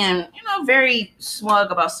being, very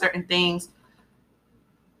smug about certain things.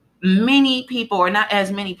 Many people, or not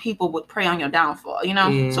as many people, would prey on your downfall,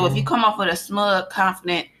 So if you come off with a smug,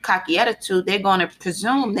 confident, cocky attitude, they're going to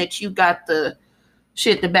presume that you got the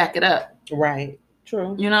shit to back it up. Right.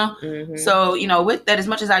 True. Mm-hmm. So, with that, as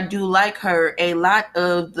much as I do like her, a lot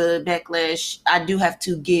of the backlash, I do have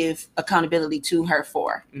to give accountability to her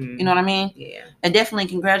for. You know what I mean? Yeah. And definitely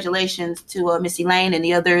congratulations to Missy Lane and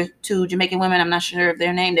the other 2 Jamaican women. I'm not sure of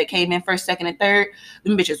their name, that came in first, second, and third.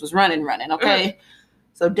 Them bitches was running, okay?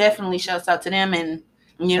 So definitely shouts out to them. And,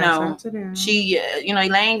 she,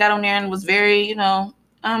 Elaine got on there and was very, I'm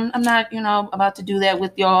not, about to do that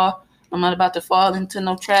with y'all. I'm not about to fall into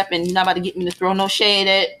no trap, and you're not about to get me to throw no shade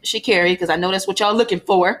at Sha'Carri, because I know that's what y'all looking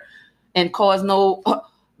for, and cause no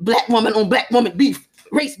black woman on black woman beef,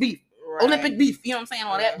 race beef, Olympic beef, you know what I'm saying?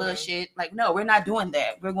 All that bullshit. Like, no, we're not doing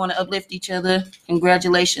that. We're going to uplift each other.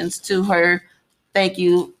 Congratulations to her. Thank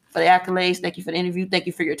you for the accolades. Thank you for the interview. Thank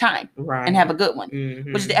you for your time. Right. And have a good one.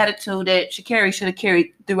 Mm-hmm. Which is the attitude that Sha'Carri should have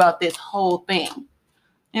carried throughout this whole thing.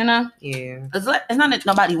 Yeah. It's not that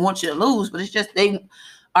nobody wants you to lose, but it's just they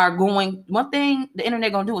are going. One thing the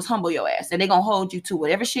internet gonna do is humble your ass, and they gonna hold you to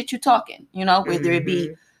whatever shit you talking. Whether it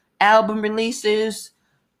be album releases,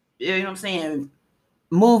 you know what I'm saying,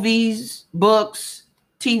 movies, books,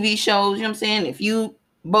 TV shows. You know what I'm saying. If you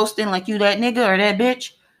boasting like you that nigga or that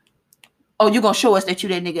bitch, you gonna show us that you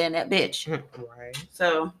that nigga and that bitch. Right.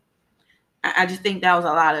 So I just think that was a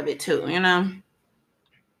lot of it too.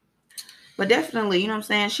 But definitely, you know what I'm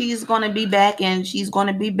saying, she's going to be back, and she's going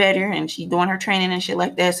to be better, and she's doing her training and shit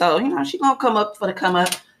like that. So, she's going to come up for the come up.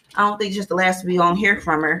 I don't think it's just the last we going to hear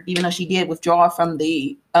from her, even though she did withdraw from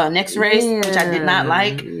the next race, which I did not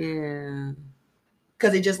like. Yeah.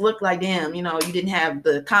 Because it just looked like, damn, you didn't have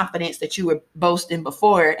the confidence that you were boasting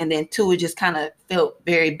before. And then, 2, it just kind of felt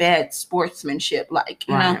very bad sportsmanship, like,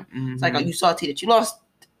 you know? Mm-hmm. It's like, you salty that you lost.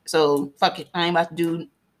 So, fuck it. I ain't about to do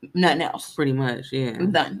nothing else. Pretty much, yeah.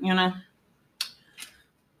 I'm done,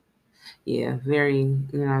 Yeah, very,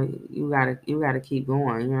 you gotta keep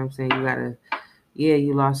going. You know what I'm saying?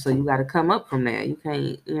 You lost, so you gotta come up from that. You can't,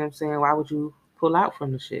 you know what I'm saying? Why would you pull out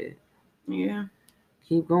from the shit? Yeah.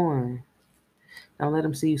 Keep going. Don't let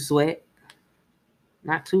them see you sweat.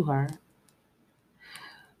 Not too hard.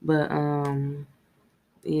 But,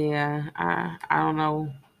 yeah, I don't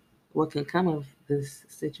know what can come of this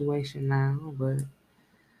situation now, but,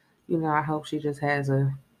 I hope she just has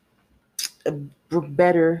a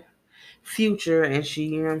better future, and she,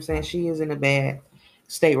 you know what I'm saying, she is in a bad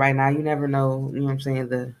state right now. You never know, you know what I'm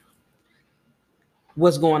saying,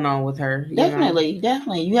 what's going on with her. Definitely.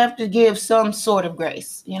 You have to give some sort of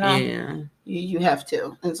grace, Yeah. You have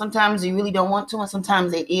to. And sometimes you really don't want to, and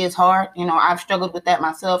sometimes it is hard. I've struggled with that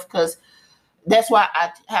myself, because that's why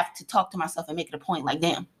I have to talk to myself and make it a point, like,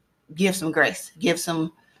 damn, give some grace, give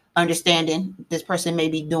some understanding. This person may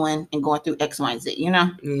be doing and going through X, Y, and Z, Yeah.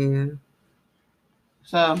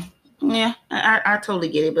 So, yeah, I totally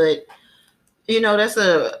get it. But, that's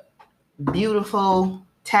a beautiful,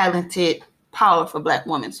 talented, powerful Black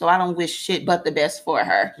woman. So I don't wish shit but the best for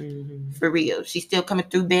her. Mm-hmm. For real. She's still coming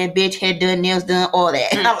through bad bitch, hair done, nails done, all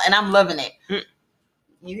that. And I'm loving it.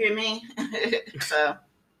 You hear me? So,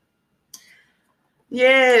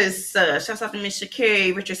 yes. Shouts out to Miss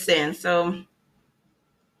Sha'Carri Richardson. So,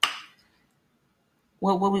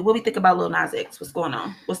 what we think about Lil Nas X? What's going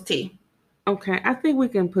on? What's tea? Okay, I think we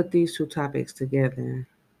can put these 2 topics together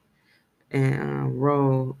and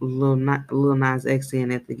roll Lil Nas X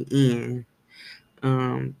in at the end.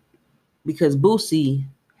 Because Boosie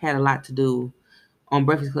had a lot to do on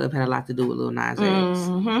Breakfast Club, had a lot to do with Lil Nas X.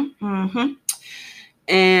 Mm-hmm. Mm-hmm.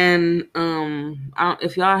 And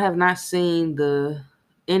if y'all have not seen the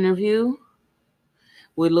interview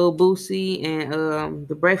with Lil Boosie and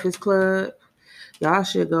the Breakfast Club, y'all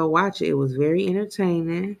should go watch it. It was very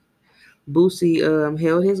entertaining. Boosie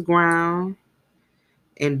held his ground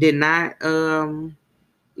and did not the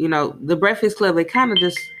Breakfast Club, they kind of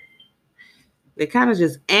just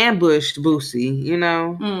ambushed Boosie,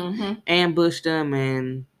 Mm-hmm. ambushed him,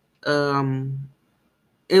 and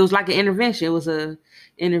it was like an intervention. It was a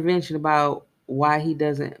intervention about why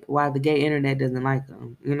the gay internet doesn't like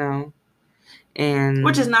him, you know? And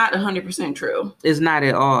which is not 100% true. It's not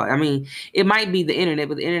at all. I mean, it might be the internet,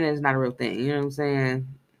 but the internet is not a real thing. You know what I'm saying?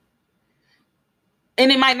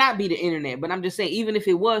 And it might not be the internet, but I'm just saying, even if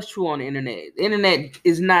it was true on the internet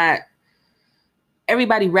is not.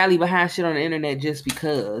 Everybody rally behind shit on the internet just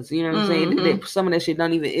because. You know what I'm saying? Some of that shit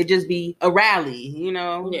don't even. It just be a rally. You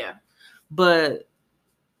know? Yeah. But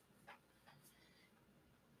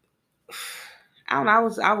I don't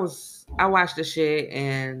know. I watched the shit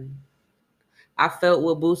and I felt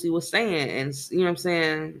what Boosie was saying, and you know what I'm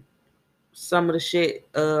saying. Some of the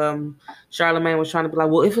shit Charlamagne was trying to be like,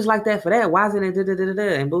 well, if it's like that for that, why isn't it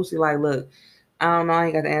da-da-da-da-da? And Boosie like, look, I don't know, I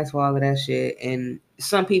ain't got the answer for all of that shit. And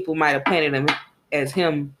some people might have painted him as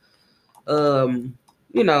him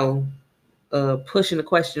you know, pushing the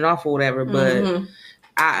question off or whatever, but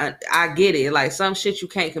I get it. Like, some shit you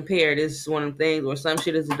can't compare. This is one of them things, or some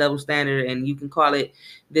shit is a double standard and you can call it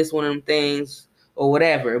this one of them things or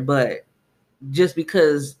whatever, but just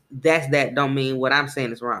because that don't mean what I'm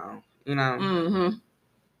saying is wrong, you know?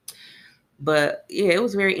 But yeah, it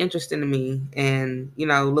was very interesting to me. And, you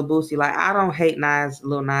know, Lil Boosie, like, I don't hate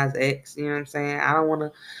Lil Nas X, you know what I'm saying? I don't want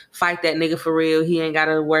to fight that nigga for real. He ain't got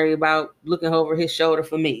to worry about looking over his shoulder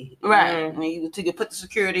for me. Right. I mean, you could put the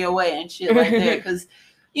security away and shit like that, because,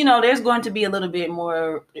 you know, there's going to be a little bit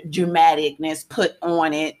more dramaticness put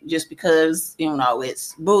on it just because, you know,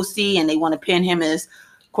 it's Boosie and they want to pin him as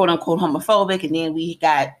quote unquote homophobic. And then we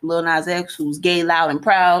got Lil Nas X, who's gay, loud, and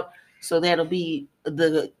proud. So that'll be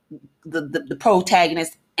the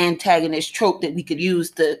protagonist antagonist trope that we could use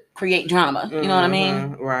to create drama. You know what I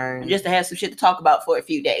mean? Right. Just to have some shit to talk about for a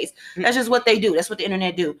few days. That's just what they do. That's what the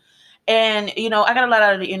internet do. And, you know, I got a lot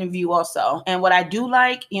out of the interview also. And what I do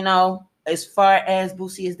like, you know, as far as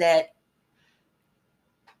Boosie, is that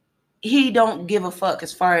he don't give a fuck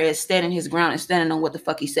as far as standing his ground and standing on what the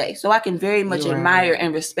fuck he say. So I can very much admire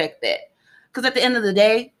and respect that. Because at the end of the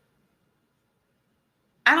day,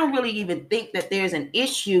 I don't really even think that there's an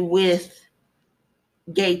issue with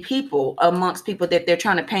gay people amongst people that they're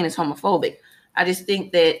trying to paint as homophobic. I just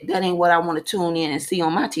think that ain't what I want to tune in and see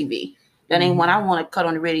on my TV. That ain't what I want to cut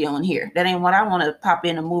on the radio and hear. That ain't what I want to pop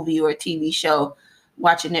in a movie or a TV show,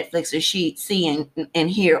 watching Netflix or see and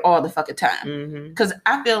hear all the fucking time. Because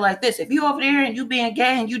I feel like this: if you over there and you being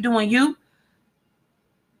gay and you doing you,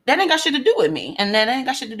 that ain't got shit to do with me, and that ain't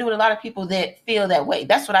got shit to do with a lot of people that feel that way.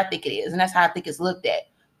 That's what I think it is, and that's how I think it's looked at.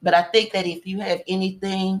 But I think that if you have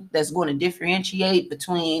anything that's going to differentiate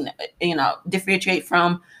between, you know, differentiate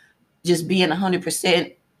from just being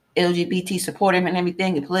 100% LGBT supportive and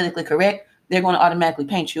everything and politically correct, they're going to automatically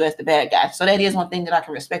paint you as the bad guy. So that is one thing that I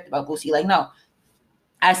can respect about Boosie. Like, no,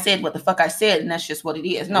 I said what the fuck I said, and that's just what it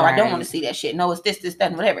is. No, I don't want to see that shit. No, it's this, that,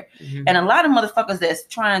 and whatever. And a lot of motherfuckers that's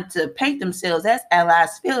trying to paint themselves as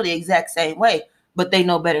allies feel the exact same way, but they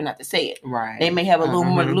know better not to say it. Right. They may have a little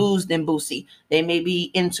more to lose than Boosie. They may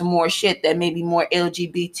be into more shit that may be more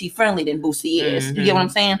LGBT friendly than Boosie is. You get what I'm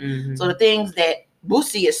saying? So the things that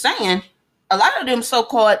Boosie is saying, a lot of them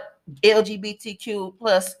so-called LGBTQ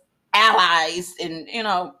plus allies and, you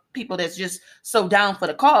know, people that's just so down for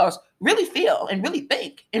the cause really feel and really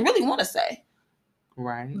think and really want to say.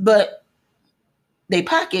 Right. But they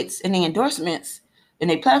pockets and the endorsements and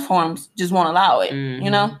their platforms just won't allow it, you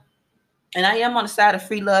know? And I am on the side of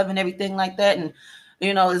free love and everything like that. And,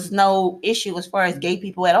 you know, there's no issue as far as gay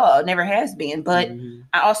people at all. It never has been. But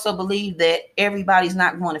I also believe that everybody's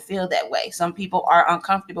not going to feel that way. Some people are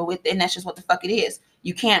uncomfortable with it, and that's just what the fuck it is.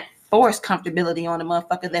 You can't force comfortability on a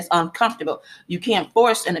motherfucker that's uncomfortable. You can't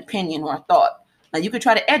force an opinion or a thought. Now, you could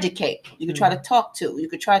try to educate. You could try to talk to. You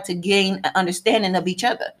could try to gain an understanding of each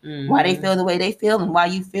other. Why they feel the way they feel and why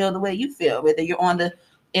you feel the way you feel, whether you're on the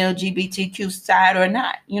LGBTQ side or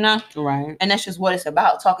not, you know? Right. And that's just what it's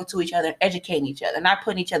about, talking to each other, educating each other, not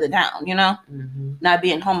putting each other down, you know? Not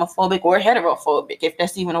being homophobic or heterophobic, if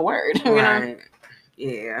that's even a word, you know?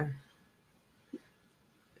 Yeah.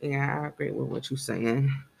 Yeah, I agree with what you're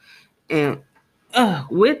saying. And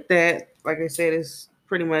with that, like I said, it's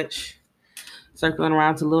pretty much circling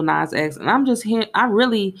around to Lil Nas X. And I'm just here,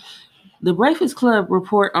 the Breakfast Club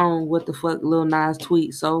report on what the fuck Lil Nas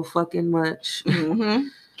tweets so fucking much.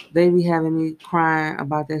 They be having me crying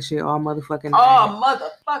about that shit all motherfucking night. All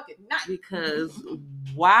motherfucking night. Because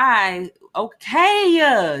why? Okay,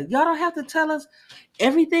 y'all don't have to tell us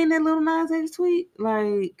everything that Lil Nas X tweet.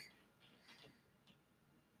 Like,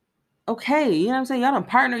 okay, you know what I'm saying? Y'all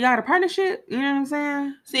got a partnership, you know what I'm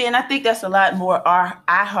saying? See, and I think that's a lot more our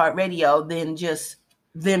iHeartRadio than just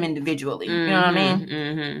them individually. You know what I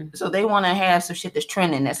mean? So they want to have some shit that's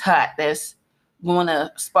trending, that's hot, that's going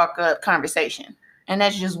to spark up conversation. And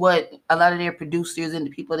that's just what a lot of their producers and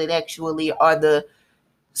the people that actually are the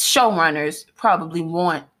showrunners probably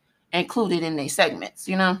want included in their segments,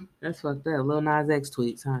 you know? That's fucked up. Lil Nas X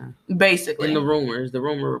tweets, huh? Basically. In the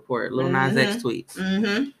rumor report, Lil Nas X tweets.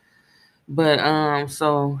 Mm-hmm. But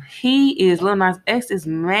so Lil Nas X is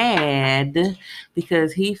mad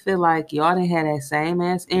because he feel like y'all didn't have that same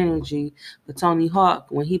ass energy for Tony Hawk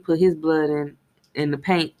when he put his blood in the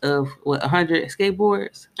paint of 100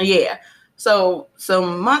 skateboards. Yeah. So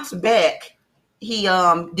months back, he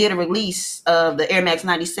did a release of the Air Max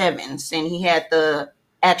 97s, and he had the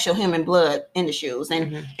actual human blood in the shoes,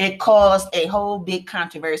 and it caused a whole big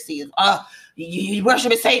controversy of you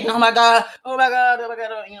worship Satan, oh my god, you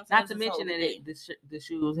know, not to mention that the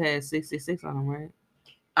shoes had 66 on them, right?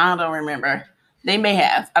 I don't remember. They may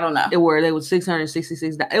have. I don't know. They was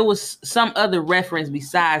 $666. It was some other reference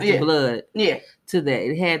besides the blood. Yeah. To that,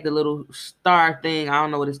 it had the little star thing. I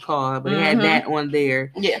don't know what it's called, but it had that on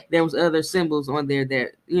there. Yeah. There was other symbols on there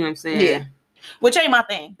that, you know what I'm saying. Yeah. Which ain't my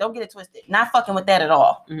thing. Don't get it twisted. Not fucking with that at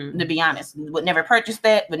all. To be honest, would never purchase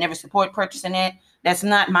that. Would never support purchasing that. That's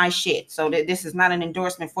not my shit. So this is not an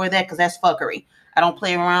endorsement for that because that's fuckery. I don't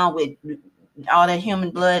play around with all that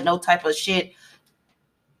human blood, no type of shit,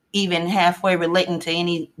 even halfway relating to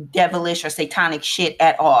any devilish or satanic shit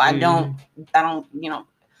at all. I don't, you know,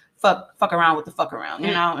 fuck around with the fuck around,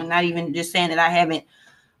 you know, and not even just saying that I haven't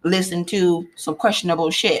listened to some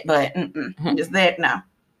questionable shit, but just that now.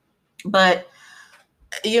 But,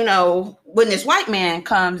 you know, when this white man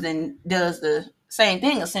comes and does the same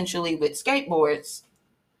thing essentially with skateboards,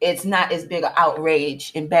 it's not as big an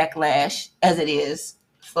outrage and backlash as it is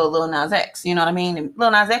for Lil Nas X. You know what I mean? And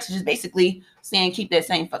Lil Nas X is just basically saying keep that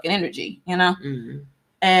same fucking energy, you know?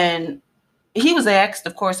 And he was asked,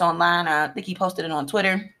 of course, online. I think he posted it on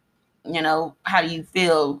Twitter. You know, how do you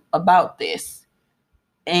feel about this?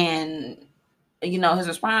 And, you know, his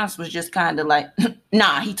response was just kind of like,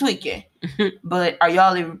 nah, he tweaking. But are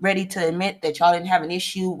y'all ready to admit that y'all didn't have an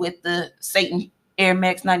issue with the Satan Air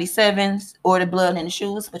Max 97s or the blood in the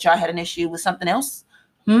shoes, but y'all had an issue with something else?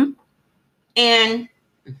 And,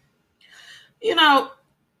 you know,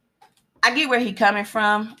 I get where he's coming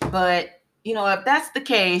from, but, you know, if that's the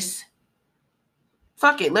case,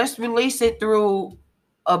 fuck it. Let's release it through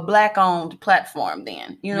a Black-owned platform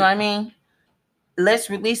then. You know what I mean?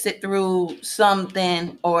 Let's release it through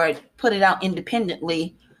something or put it out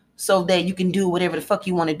independently so that you can do whatever the fuck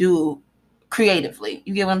you want to do creatively.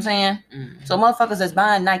 You get what I'm saying? So motherfuckers that's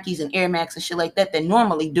buying Nikes and Air Max and shit like that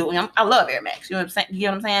normally do. I love Air Max. You know what I'm saying? You get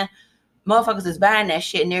what I'm saying? Motherfuckers is buying that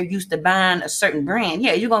shit and they're used to buying a certain brand.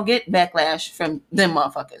 Yeah, you're going to get backlash from them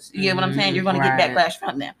motherfuckers. You get what I'm saying? You're going to get backlash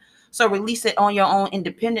from them. So release it on your own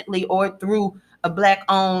independently or through a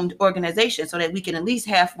Black-owned organization so that we can at least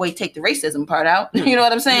halfway take the racism part out. You know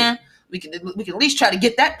what I'm saying? We can at least try to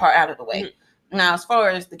get that part out of the way. Now, as far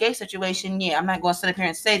as the gay situation, yeah, I'm not going to sit up here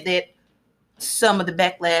and say that some of the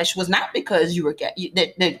backlash was not because you were gay,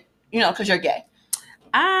 because you're gay.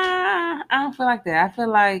 I don't feel like that. I feel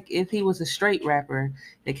like if he was a straight rapper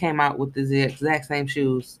that came out with the exact same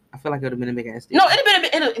shoes, I feel like it would have been a big ass deal. No,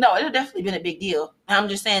 it'd definitely been a big deal. I'm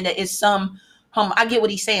just saying that it's some I get what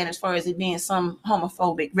he's saying as far as it being some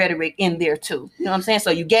homophobic rhetoric in there too. You know what I'm saying? So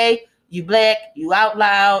you gay, you black, you out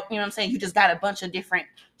loud. You know what I'm saying? You just got a bunch of different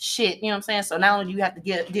shit. You know what I'm saying? So not only do you have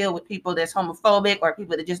to deal with people that's homophobic or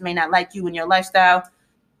people that just may not like you and your lifestyle,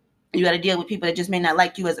 you got to deal with people that just may not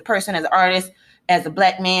like you as a person, as an artist, as a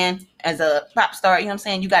black man, as a pop star. You know what I'm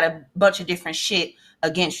saying? You got a bunch of different shit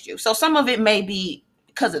against you. So some of it may be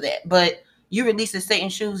because of that, but you release the Satan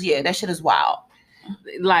shoes, yeah, that shit is wild.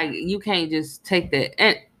 Like, you can't just take that,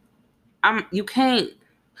 and you can't.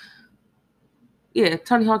 Yeah,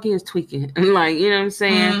 Tony Hawk is tweaking, like, you know what I'm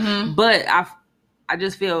saying. But I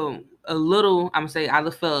just feel a little. I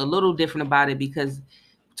feel a little different about it because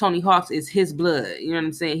Tony Hawk's is his blood. You know what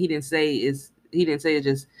I'm saying. He didn't say it's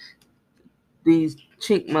just these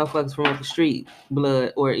chink motherfuckers from up the street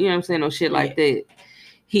blood, or you know what I'm saying, or shit like that.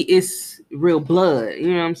 He is real blood,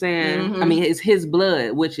 you know what I'm saying? I mean, it's his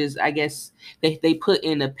blood, which is, I guess, they put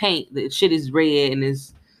in the paint. The shit is red and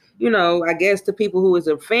is, you know, I guess to people who is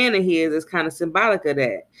a fan of his, it's kind of symbolic of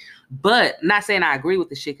that. But not saying I agree with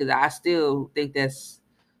the shit, because I still think that's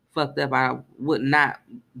fucked up. I would not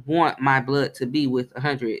want my blood to be with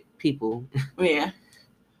 100 people. Yeah.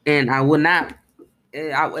 And I would not,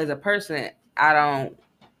 as a person, I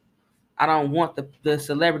don't want the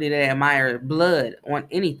celebrity to admire blood on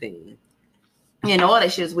anything. You know, all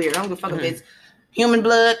that shit is weird. I don't give a fuck if it's human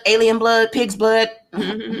blood, alien blood, pig's blood,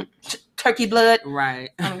 turkey blood. Right.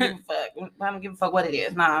 I don't give a fuck. I don't give a fuck what it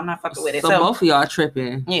is. Nah, I'm not fucking with it. So both of y'all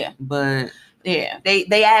tripping. Yeah. But Yeah,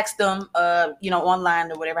 they asked him,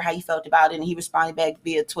 online or whatever, how he felt about it, and he responded back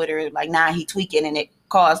via Twitter like, "Nah, he tweaking," and it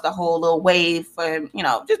caused a whole little wave for,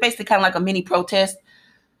 just basically kind of like a mini protest.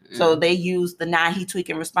 So they used the "Nah, he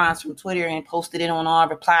tweaking" response from Twitter and posted it on all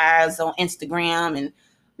replies on Instagram, and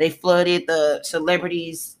they flooded the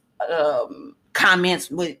celebrities'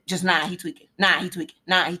 comments with just "Nah, he tweaking, nah, he tweaking,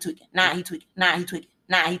 nah, he tweaking, nah, he tweaking, nah, he tweaking,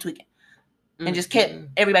 nah, he tweaking." And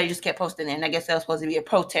everybody just kept posting it. And I guess that was supposed to be a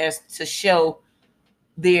protest to show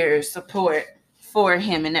their support for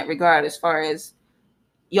him in that regard, as far as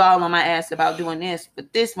y'all on my ass about doing this,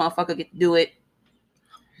 but this motherfucker get to do it,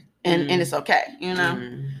 and it's okay,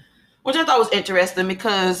 which I thought was interesting,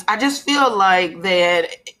 because I just feel like that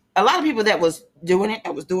a lot of people that was doing it,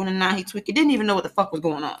 Nah, he tweaking, didn't even know what the fuck was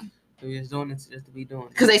going on. They were just doing it just to be doing it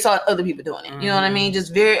because they saw other people doing it. You know what I mean?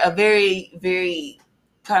 Just very, very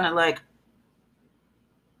kind of like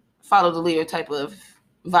follow the leader type of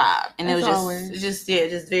vibe, and it was just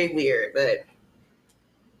very weird. But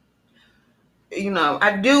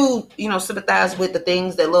I do sympathize with the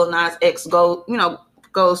things that Lil Nas X goes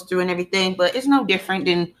through and everything, but it's no different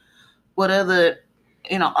than what other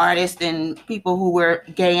artists and people who were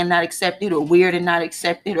gay and not accepted, or weird and not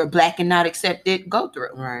accepted, or black and not accepted go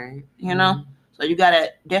through. Right. So you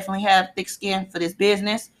gotta definitely have thick skin for this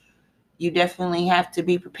business. You definitely have to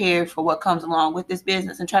be prepared for what comes along with this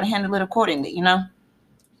business and try to handle it accordingly,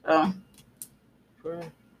 So.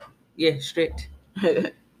 Yeah, strict.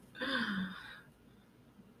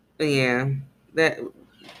 Yeah. That.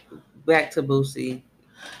 Back to Boosie.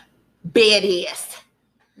 Badass.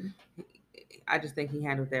 I just think he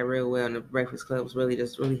handled that real well, and the Breakfast Club was really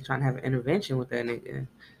trying to have an intervention with that nigga.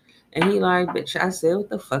 And he like, bitch, I said what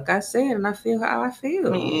the fuck I said, and I feel how I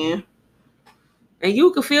feel. Yeah. And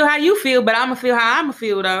you can feel how you feel, but I'ma feel how I'ma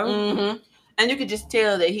feel, though. Mm-hmm. And you could just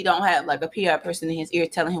tell that he don't have like a PR person in his ear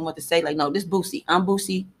telling him what to say. Like, no, this Boosie. I'm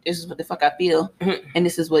Boosie. This is what the fuck I feel. And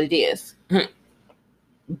this is what it is. Boosie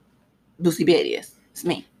badass. It's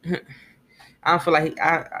me. I don't feel like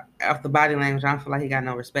off the body language, I don't feel like he got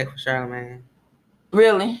no respect for Charlamagne.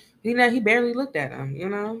 Really? He barely looked at him,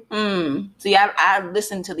 See, I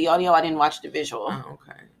listened to the audio. I didn't watch the visual. Oh,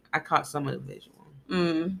 okay. I caught some of the visual.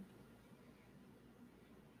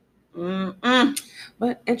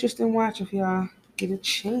 But interesting watch if y'all get a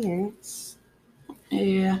chance.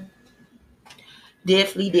 Yeah.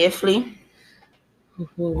 Definitely.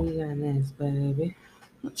 What we got next, baby?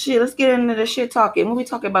 Shit, let's get into the shit talking. What we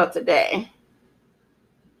talking about today?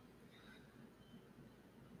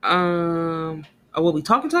 What we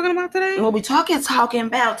talking about today? What we talking about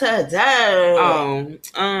today?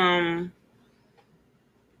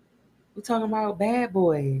 We talking about Bad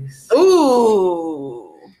Boys. Ooh.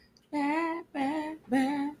 Bad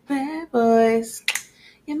boys.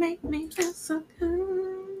 You make me feel so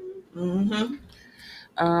good.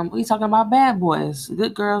 We talking about bad boys.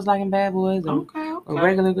 Good girls liking bad boys. Or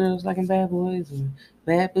regular girls liking bad boys. Or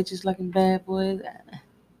bad bitches liking bad boys.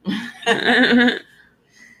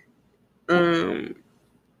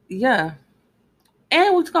 Yeah.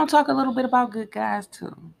 And we're gonna talk a little bit about good guys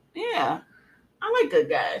too. Yeah. I like good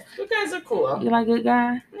guys. Good guys are cool. You like good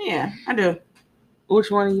guys? Yeah, I do. Which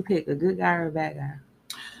one do you pick? A good guy or a bad guy?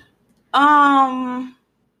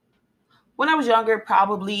 When I was younger,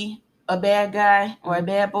 probably a bad guy or a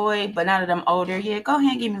bad boy, but now that I'm older, yeah, go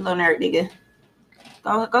ahead and give me a little nerd, nigga.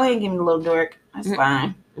 Go ahead and give me a little dork. That's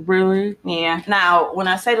fine. Really? Yeah. Now, when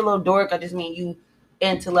I say the little dork, I just mean you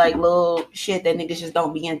into like little shit that niggas just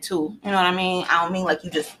don't be into. You know what I mean? I don't mean like you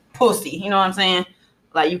just pussy. You know what I'm saying?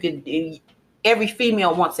 Like every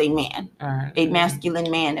female wants a man, a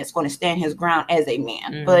masculine man that's going to stand his ground as a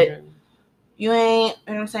man. But you ain't, you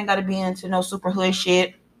know what I'm saying, got to be into no super hood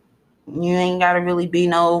shit. You ain't got to really be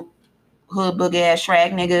no hood boogie ass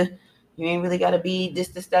shrag nigga. You ain't really got to be this,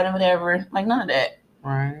 that, and whatever. Like none of that.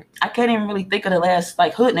 Right. I can't even really think of the last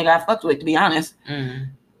like hood nigga I fucked with, to be honest. It's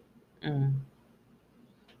been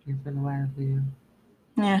a while for you.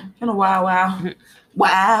 Yeah, been a while.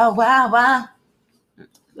 Wow.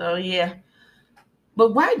 So yeah.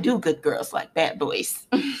 But why do good girls like bad boys?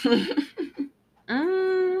 I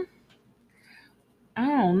don't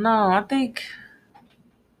know.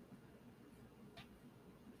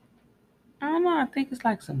 I don't know. I think it's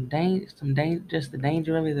like some danger, just the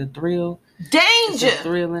danger of it, the thrill. Danger! The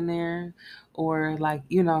thrill in there. Or like,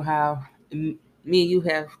 you know how me and you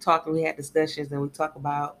have talked and we had discussions and we talk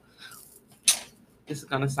about, this is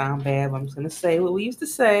going to sound bad, but I'm just going to say what we used to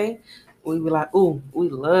say. We were like, ooh, we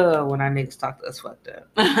love when our niggas talk to us fucked up.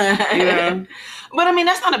 Yeah. But I mean,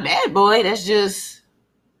 that's not a bad boy. That's just...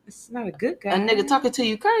 It's not a good guy. A nigga talking to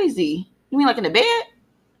you crazy. You mean like in the bed?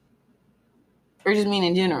 Or just mean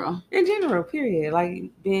in general? In general, period. Like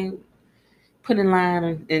being put in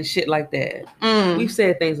line and shit like that. We've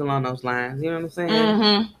said things along those lines. You know what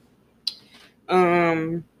I'm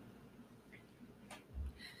saying?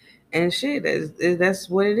 And shit, that's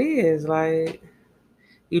what it is. Like,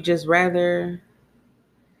 you just rather.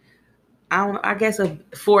 I guess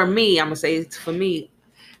for me, I'm gonna say for me,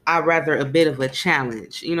 I'd rather a bit of a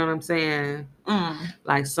challenge. You know what I'm saying?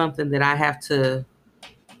 Like something that I have to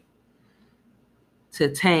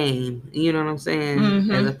tame. You know what I'm saying?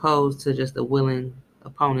 As opposed to just a willing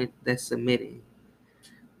opponent that's submitting.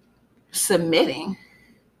 Submitting.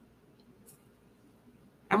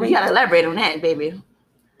 I mean, you gotta elaborate on that, baby.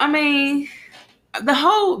 I mean, the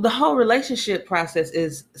whole relationship process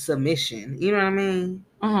is submission. You know what I mean?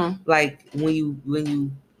 Like when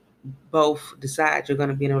you both decide you're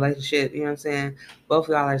gonna be in a relationship, you know what I'm saying? Both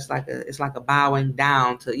of y'all are it's like a bowing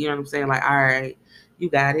down to, you know what I'm saying? Like, all right, you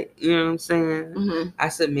got it. You know what I'm saying? I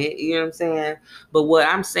submit. You know what I'm saying? But what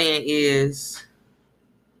I'm saying is,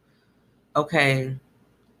 okay,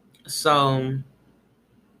 so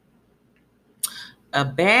a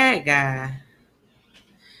bad guy,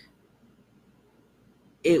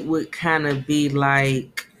 it would kind of be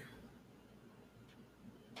like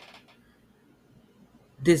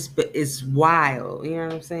this, but it's wild. You know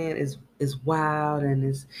what I'm saying? It's wild and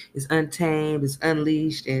it's untamed, it's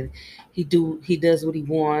unleashed, and he does what he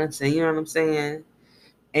wants, and you know what I'm saying?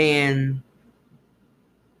 And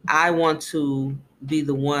I want to be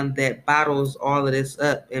the one that bottles all of this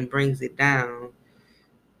up and brings it down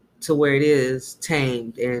to where it is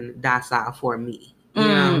tamed and docile for me. You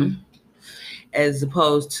know? As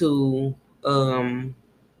opposed to a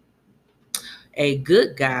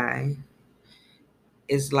good guy,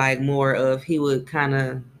 it's like more of he would kind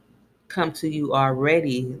of come to you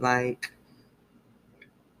already like,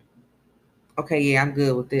 okay, yeah, I'm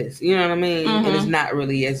good with this. You know what I mean? And it's not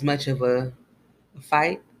really as much of a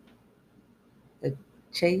fight, a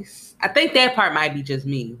chase. I think that part might be just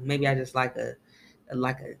me. Maybe I just like a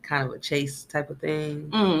kind of a chase type of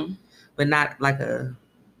thing, but not like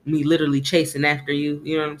me literally chasing after you.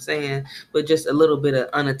 You know what I'm saying? But just a little bit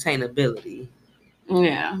of unattainability.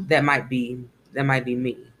 Yeah, that might be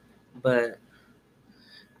me. But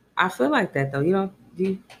I feel like that though. Do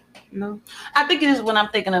you know? I think it is when I'm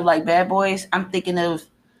thinking of like bad boys. I'm thinking of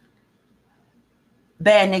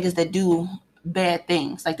bad niggas that do bad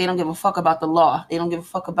things. Like they don't give a fuck about the law. They don't give a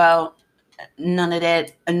fuck about none of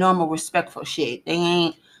that normal respectful shit. They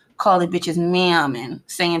ain't calling bitches ma'am and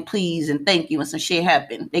saying please and thank you when some shit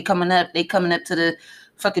happen. They coming up to the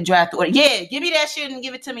fucking draft order. Yeah, give me that shit and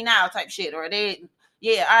give it to me now type shit. Or all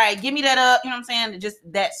right, give me that up. You know what I'm saying? Just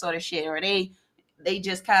that sort of shit. Or they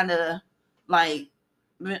just kind of like,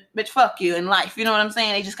 bitch, fuck you in life. You know what I'm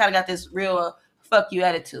saying? They just kind of got this real fuck you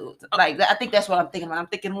attitude. Like, I think that's what I'm thinking about. I'm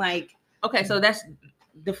thinking like, okay, so that's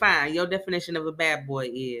define your definition of a bad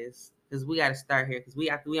boy is, because we got to start here because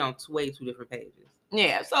we on way two different pages.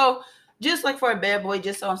 Yeah, so just like for a bad boy,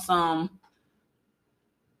 just on some,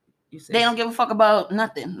 they don't give a fuck about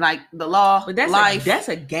nothing, like the law, but that's life. That's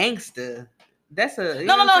a gangster. That's a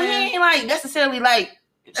no. He ain't like necessarily like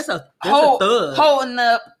that's a thug holding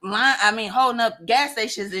up line. I mean, holding up gas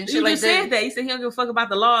stations and shit you like just that. said that. You said he don't give a fuck about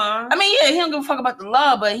the law. I mean, yeah, he don't give a fuck about the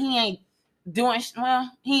law, but he ain't doing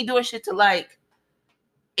he ain't doing shit to like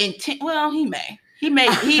intent. Well, he may. He may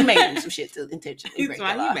do some shit to intentionally break the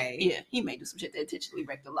law. He may do some shit to intentionally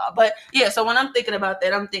break the law. But yeah, so when I'm thinking about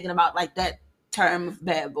that, I'm thinking about like that term of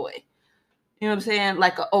bad boy. You know what I'm saying?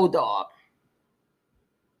 Like an old dog.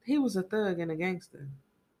 He was a thug and a gangster.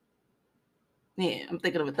 Yeah, I'm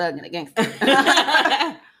thinking of a thug and a gangster.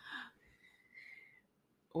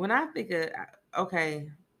 When I think of, okay,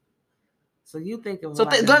 so you think of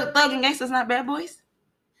thug and gangsters not bad boys?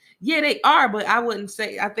 Yeah, they are, but I wouldn't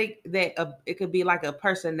say. I think that it could be like a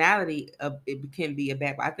personality. It can be a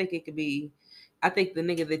bad boy. I think it could be. I think the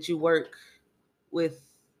nigga that you work with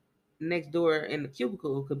next door in the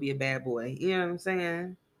cubicle could be a bad boy. You know what I'm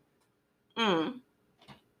saying?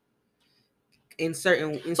 In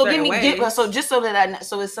certain ways. So just so that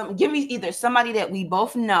it's give me either somebody that we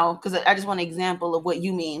both know, because I just want an example of what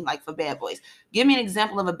you mean, like for bad boys. Give me an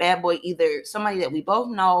example of a bad boy, either somebody that we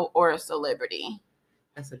both know or a celebrity.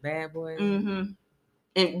 That's a bad boy. And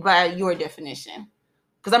by your definition,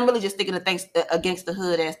 because I'm really just thinking of things against the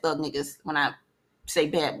hood ass thug niggas when I say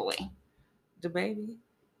bad boy. The baby.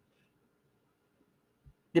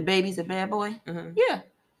 The baby's a bad boy. Yeah,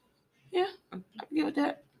 I can get with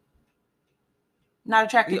that. Not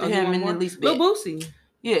attracted to him in the least bit. Lil Boosie.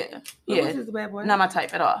 Yeah. Boosie's a bad boy. Not my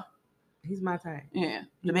type at all. He's my type. Yeah.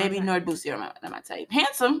 The baby nor Boosie are not my type.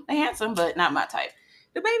 Handsome, but not my type.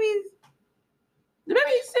 The baby's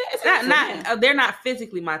they're not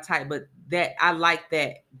physically my type, but that I like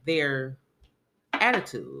that their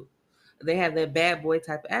attitude. They have that bad boy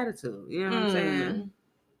type of attitude. You know what I'm saying?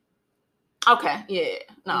 Okay, yeah.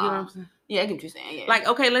 No. You know what I'm saying? Yeah, I get what you're saying. Yeah. Like,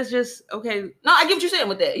 okay, let's just No, I get what you're saying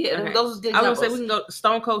with that. Yeah, okay. those are good I examples. was gonna say we can go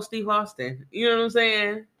Stone Cold Steve Austin. You know what I'm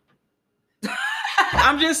saying?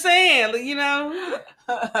 I'm just saying, you know.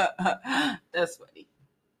 That's funny.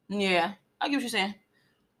 Yeah, I get what you're saying.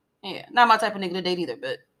 Yeah, not my type of nigga to date either,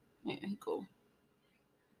 but yeah, he cool.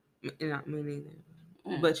 Not me neither.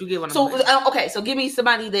 But you get what I'm saying. Okay, so give me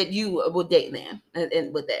somebody that you would date then,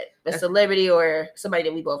 and with that, a celebrity or somebody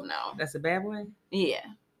that we both know. That's a bad boy? Yeah.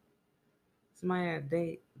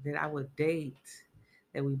 Somebody that I would date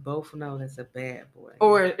that we both know that's a bad boy.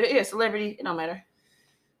 Or yeah, celebrity, it don't matter.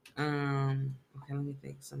 Okay, let me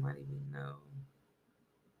think. Somebody we know.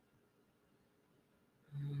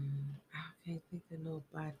 I can't think of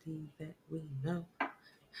nobody that we know. I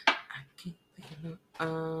can't think of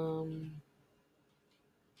no.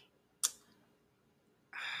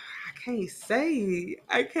 I can't say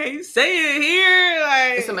it here.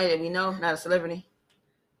 Like, it's somebody that we know, not a celebrity.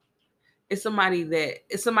 It's somebody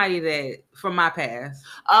that from my past.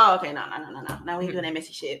 Oh, okay. No. Now we ain't doing that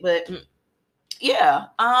messy shit. But yeah.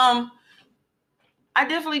 I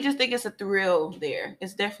definitely just think it's a thrill there.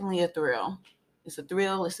 It's definitely a thrill. It's a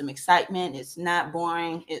thrill. It's some excitement. It's not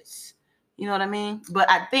boring. It's, you know what I mean? But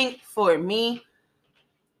I think for me,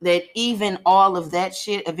 that even all of that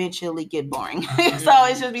shit eventually get boring. So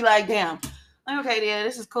it's just be like, damn, like, okay, yeah,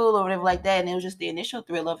 this is cool or whatever like that. And it was just the initial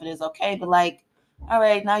thrill of it is okay. But like, all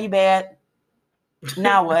right, now you bad.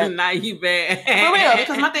 Now what? Now you bad. For real,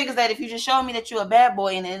 because my thing is that if you just show me that you're a bad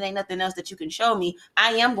boy and it ain't nothing else that you can show me,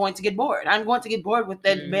 I am going to get bored. I'm going to get bored with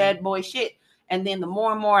that bad boy shit. And then the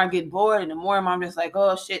more and more I get bored and the more and more I'm just like,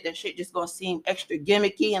 oh shit, that shit just gonna seem extra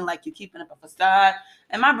gimmicky and like you're keeping up a facade.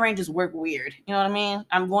 And my brain just work weird. You know what I mean?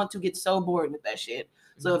 I'm going to get so bored with that shit.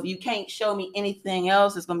 So if you can't show me anything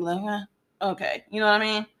else, it's gonna be like, okay. You know what I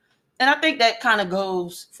mean? And I think that kind of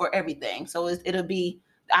goes for everything. So it'll be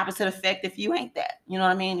the opposite effect if you ain't that. You know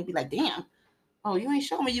what I mean? It'd be like, damn, oh, you ain't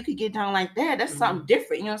showing me you could get down like that. That's something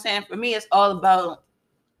different. You know what I'm saying? For me, it's all about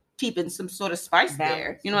keeping some sort of spice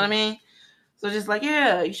there. You know what I mean? So just like,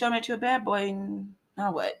 yeah, you show me that you're a bad boy, and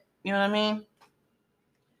now what? You know what I mean?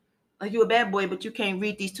 Like, you're a bad boy, but you can't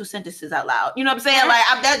read these 2 sentences out loud. You know what I'm saying? Like,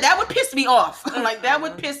 that would piss me off. Like, that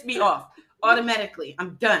would piss me off automatically.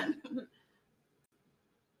 I'm done.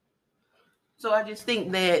 So I just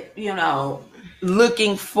think that, you know,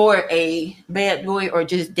 looking for a bad boy or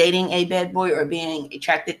just dating a bad boy or being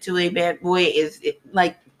attracted to a bad boy is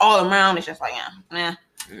like all around. It's just like, yeah.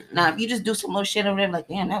 Now, if you just do some little shit over there, like,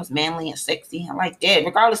 damn, that was manly and sexy, I like that,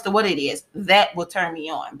 regardless of what it is, that will turn me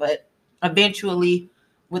on. But eventually,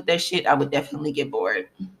 with that shit, I would definitely get bored.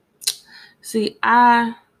 See,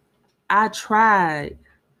 I tried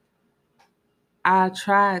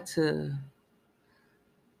to,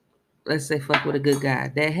 let's say, fuck with a good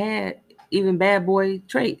guy that had even bad boy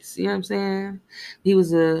traits. You know what I'm saying? He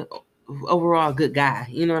was a overall good guy.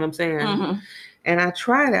 You know what I'm saying? Mm-hmm. And I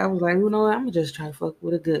tried it. I was like, you know what? I'm going to just try to fuck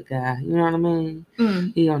with a good guy. You know what I mean? Mm-hmm.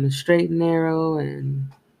 He on the straight and narrow. And,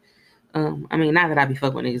 I mean, not that I be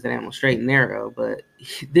fucking with niggas that ain't on straight and narrow, but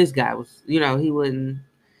this guy was, you know, he was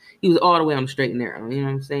all the way on the straight and narrow. You know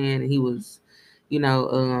what I'm saying? And he was, he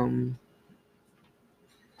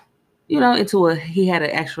had an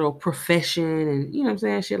actual profession and, you know what I'm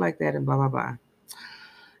saying? Shit like that and blah, blah, blah.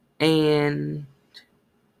 And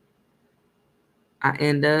I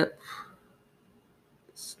end up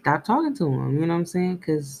stop talking to him, you know what I'm saying?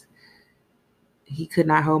 Because he could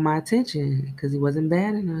not hold my attention because he wasn't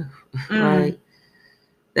bad enough. Like,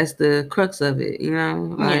 that's the crux of it, you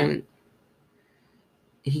know? Like,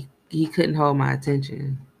 he couldn't hold my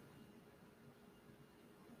attention.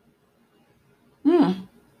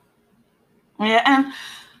 Yeah,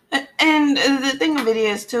 and the thing of it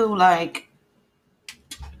is, too, like,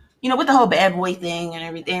 you know, with the whole bad boy thing and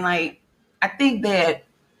everything, like, I think that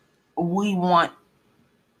we want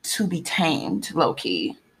to be tamed, low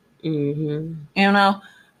key. Mm-hmm. You know,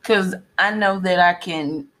 because I know that I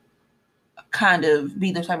can kind of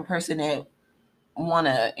be the type of person that want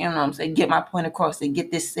to, you know what I'm saying, get my point across and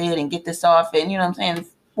get this said and get this off. And, you know what I'm saying,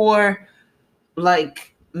 for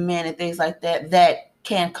like men and things like that, that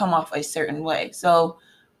can come off a certain way. So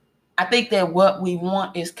I think that what we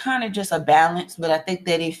want is kind of just a balance. But I think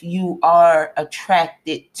that if you are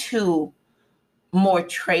attracted to more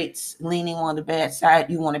traits leaning on the bad side,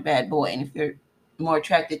 you want a bad boy. And if you're more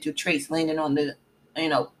attracted to traits leaning on the, you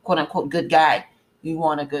know, quote unquote good guy, you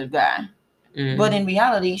want a good guy. Mm-hmm. But in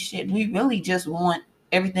reality, shit, we really just want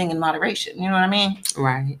everything in moderation. You know what I mean?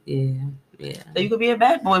 Right. Yeah. Yeah. So you could be a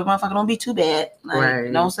bad boy, motherfucker. Don't be too bad. Like,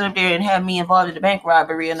 Right. Don't sit up there and have me involved in the bank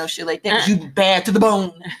robbery or no shit like that. 'Cause you bad to the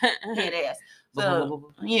bone, head ass.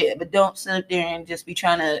 So yeah, but don't sit up there and just be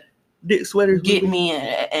trying to get me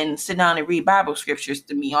and sit down and read Bible scriptures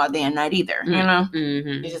to me all day and night either. You know,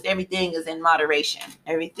 it's just everything is in moderation.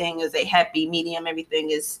 Everything is a happy medium. Everything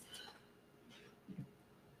is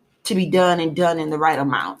to be done in the right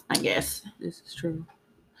amount, I guess. This is true.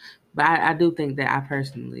 But I do think that I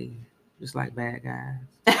personally just like bad guys.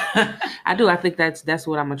 I do. I think that's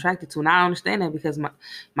what I'm attracted to. And I understand that because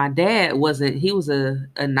my dad wasn't, he was a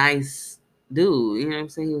nice dude. You know what I'm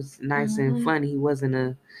saying? He was nice and funny. He wasn't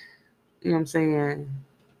a, you know what I'm saying?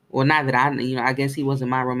 Well, not that I guess he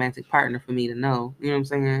wasn't my romantic partner for me to know. You know what I'm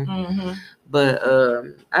saying? But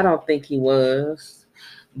I don't think he was.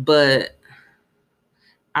 But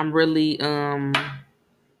I'm really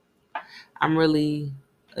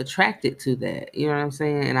attracted to that. You know what I'm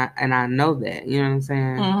saying? And I know that. You know what I'm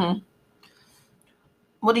saying?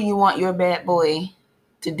 What do you want your bad boy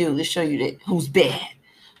to do to show you that who's bad?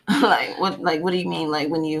 What do you mean? Like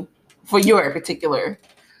when you, for your particular,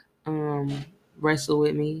 wrestle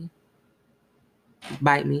with me,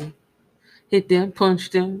 bite me, hit them, punch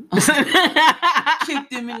them, kick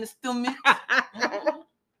them in the stomach.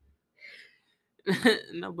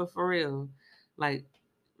 No, but for real, like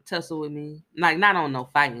tussle with me, like not on no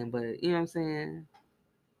fighting, but you know what I'm saying.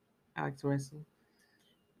 I like to wrestle.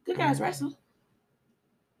 Good guys wrestle.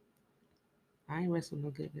 I ain't wrestle no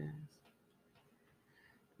good guys.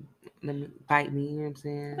 Let me bite me, you know what I'm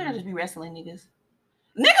saying? I just be wrestling niggas.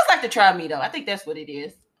 Niggas like to try me though. I think that's what it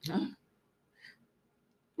is. Niggas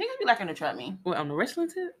be liking to try me. What, on the wrestling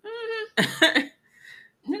tip?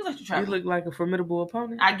 Niggas like to try me. You look like a formidable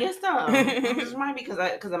opponent. I guess so. It might be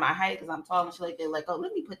because of my height, because I'm tall and shit like that. Like, oh,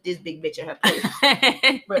 let me put this big bitch in her place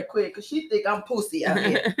right quick, because she think I'm pussy out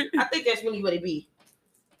here. I think that's really what it be.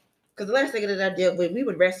 Because the last thing that I did with, we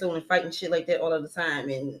would wrestle and fight and shit like that all of the time,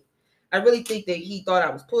 and I really think that he thought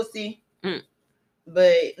I was pussy.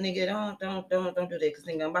 But nigga, don't do that, because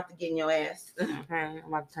nigga, I'm about to get in your ass. Okay, I'm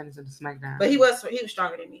about to turn this into SmackDown. But he was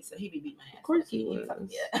stronger than me, so he be beating my ass. Of course he was.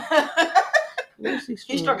 Yeah.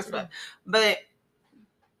 He's strong as fuck. But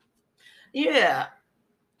yeah,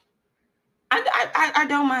 I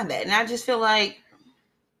don't mind that, and I just feel like,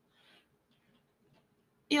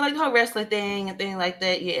 like the whole wrestling thing and things like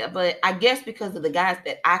that. Yeah, but I guess because of the guys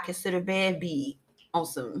that I consider bad be on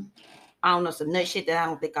some, I don't know, some nut shit that I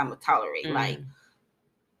don't think I'm gonna tolerate, like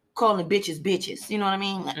calling bitches. You know what I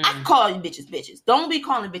mean? Like, I call you bitches. Don't be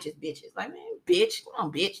calling bitches. Like, man, bitch, come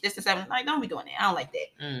on, bitch. This is something. Like, don't be doing that. I don't like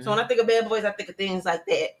that. So when I think of bad boys, I think of things like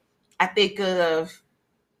that. I think of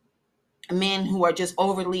men who are just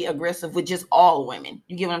overly aggressive with just all women.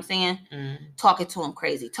 You get what I'm saying? Talking to them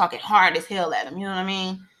crazy, talking hard as hell at them. You know what I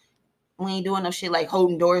mean? We ain't doing no shit like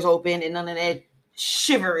holding doors open and none of that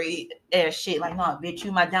shivery ass shit. Like, no, bitch,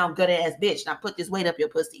 you my down gut ass bitch. Now put this weight up your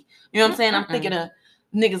pussy. You know what I'm saying? I'm thinking of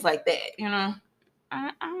niggas like that. You know?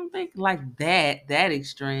 I don't think like that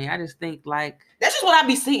extreme. I just think like that's just what I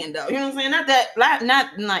be seeing though. You know what I'm saying?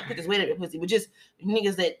 Not like put this weight up your pussy, but just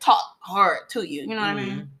niggas that talk hard to you. You know what I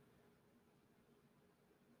mean?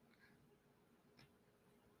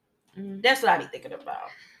 That's what I be thinking about.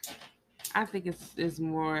 I think it's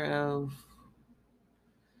more of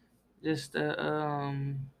just I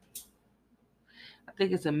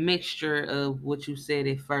think it's a mixture of what you said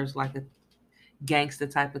at first, like a gangster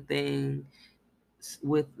type of thing,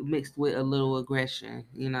 mixed with a little aggression,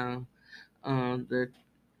 you know,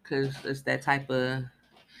 because it's that type of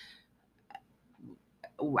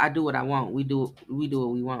I do what I want, we do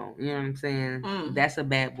what we want, you know what I'm saying? That's a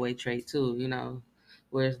bad boy trait too, you know,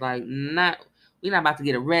 where it's like we're not about to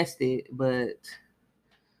get arrested, but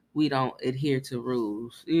we don't adhere to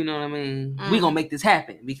rules, you know what I mean? We gonna make this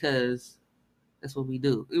happen because that's what we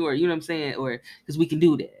do, or you know what I'm saying, or because we can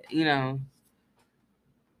do that, you know.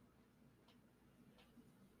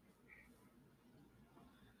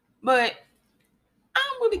 But I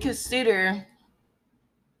don't really consider,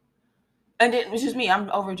 and then it's just me, I'm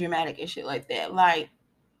over dramatic and shit like that. Like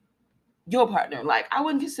your partner, like I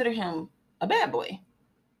wouldn't consider him a bad boy.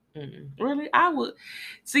 Really? I would.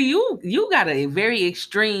 See, you got a very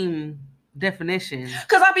extreme definition.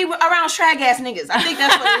 Because I be around shrag ass niggas. I think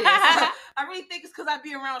that's what it is. I really think it's because I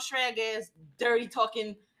be around shrag ass, dirty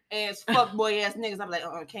talking ass, fuckboy ass niggas. I'm like,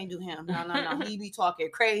 can't do him. No. He be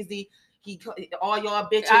talking crazy. All y'all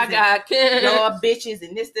bitches. Y'all bitches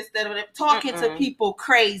and this, that, whatever. Talking to people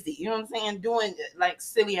crazy. You know what I'm saying? Doing like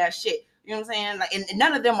silly ass shit. You know what I'm saying? Like, and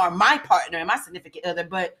none of them are my partner and my significant other,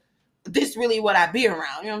 but this really what I be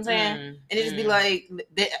around. You know what I'm saying? And it just be like,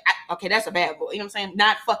 okay, that's a bad boy. You know what I'm saying?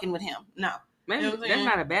 Not fucking with him. No. Maybe you know that's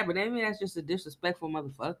not a bad, but maybe that's just a disrespectful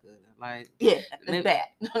motherfucker. Like, yeah, it's bad.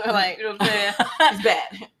 Like, you know what I'm saying? He's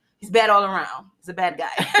bad. He's bad all around. He's a bad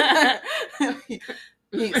guy.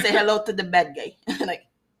 He say hello to the bad guy. Like,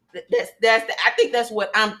 I think that's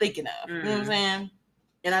what I'm thinking of. You know what I'm saying?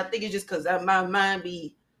 And I think it's just because my mind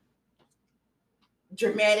be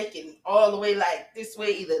dramatic and all the way like this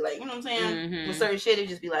way, either like, you know what I'm saying? With certain shit, it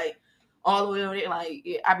just be like all the way over there. Like,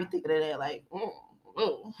 yeah, I be thinking of that. Like,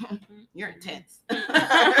 oh, you're intense.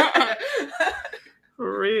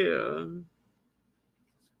 For real.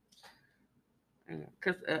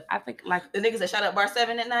 Because I think like the niggas that shot up Bar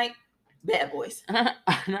 7 at night, bad boys.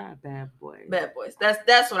 Not bad boys. Bad boys.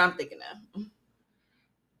 That's what I'm thinking of.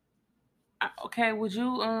 Okay, would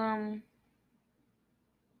you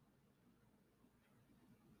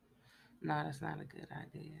no, that's not a good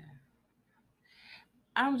idea.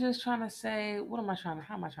 I'm just trying to say, how am I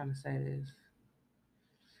trying to say this?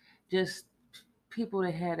 Just people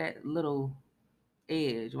that had that little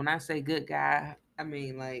edge. When I say good guy, I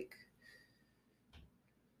mean like,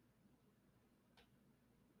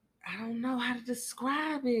 I don't know how to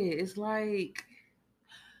describe it. It's like,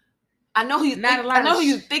 I know who you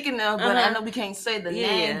you're thinking of, but I know we can't say the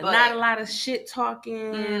name. But not a lot of shit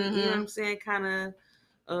talking. You know what I'm saying? Kind of,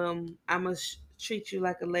 I must treat you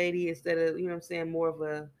like a lady instead of, you know what I'm saying, more of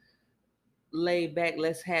a laid back,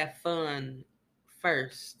 let's have fun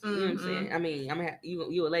first. You know what I'm saying? I mean, I'm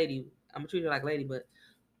you a lady. I'm gonna treat you like a lady, but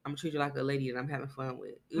I'm gonna treat you like a lady that I'm having fun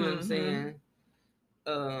with. You know what I'm saying?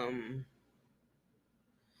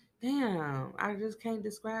 Damn, I just can't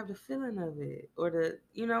describe the feeling of it or the,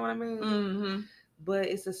 you know what I mean? But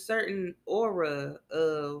it's a certain aura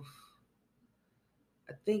of,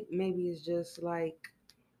 I think maybe it's just like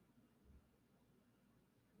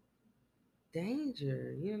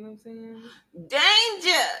danger. You know what I'm saying?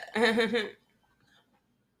 Danger.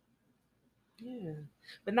 Yeah,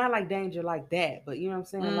 but not like danger like that. But you know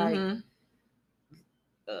what I'm saying? Like,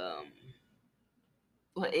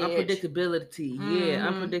 unpredictability. Yeah,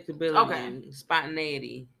 unpredictability. Okay.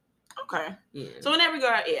 Spontaneity. Okay. Yeah. So in that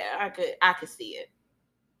regard, yeah, I could see it.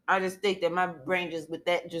 I just think that my brain just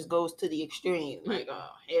goes to the extreme. Like, oh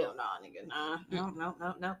hell no, nigga,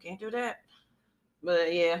 no, can't do that.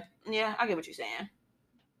 But yeah, I get what you're saying.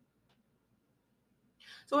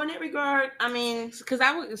 So in that regard, I mean, because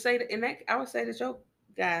I would say I would say that your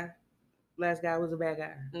last guy was a bad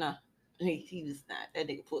guy. No, he was not. That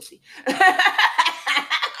nigga pussy. When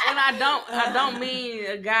I don't mean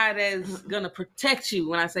a guy that's gonna protect you.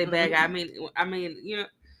 When I say bad guy, I mean, you know,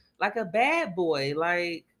 like a bad boy,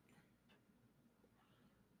 like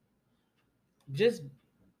just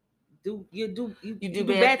you do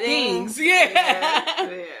bad things.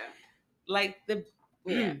 Yeah. Like the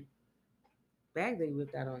bag they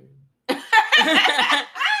whipped out on you.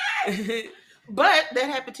 But that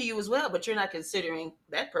happened to you as well, but you're not considering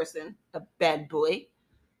that person a bad boy.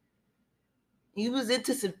 He was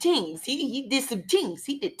into some things. He did some things.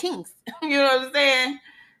 He did things. You know what I'm saying?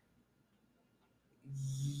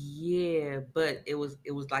 Yeah, but it was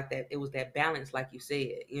like that. It was that balance, like you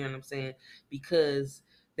said. You know what I'm saying? Because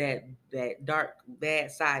that dark,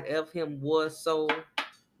 bad side of him was so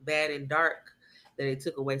bad and dark that it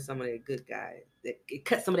took away some of that good guy. It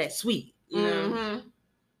cut some of that sweet. You know.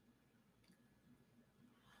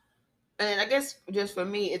 And I guess just for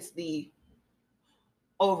me, it's the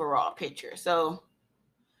overall picture. So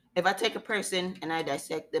if I take a person and I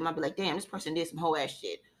dissect them, I'll be like, damn, this person did some whole ass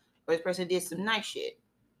shit. Or this person did some nice shit.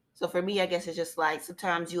 So for me, I guess it's just like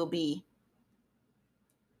sometimes you'll be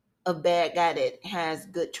a bad guy that has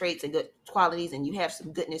good traits and good qualities and you have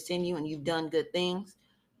some goodness in you and you've done good things,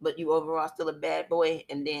 but you overall still a bad boy.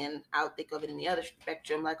 And then I'll think of it in the other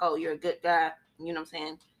spectrum, like, oh, you're a good guy. You know what I'm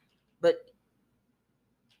saying? But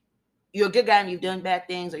you're a good guy and you've done bad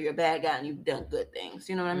things, or you're a bad guy and you've done good things.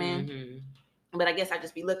 You know what I mean? But I guess I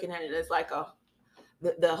just be looking at it as like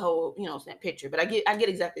the whole, you know, picture. But I get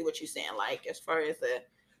exactly what you're saying. Like as far as a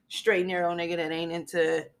straight narrow nigga that ain't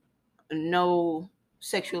into no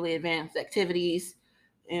sexually advanced activities,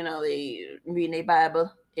 you know, they reading their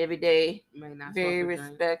Bible every day, very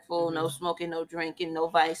respectful, no smoking, no drinking, no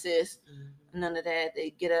vices, none of that. They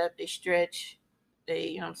get up, they stretch, they,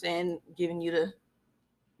 you know what I'm saying, giving you the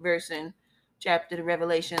verse and chapter, the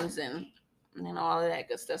revelations, and all of that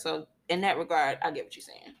good stuff. So in that regard, I get what you're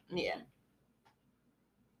saying.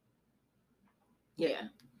 Yeah.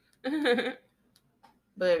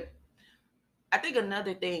 But I think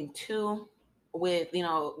another thing too, with, you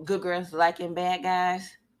know, good girls liking bad guys,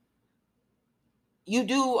 you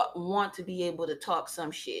do want to be able to talk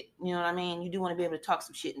some shit. You know what I mean? You do want to be able to talk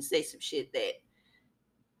some shit and say some shit that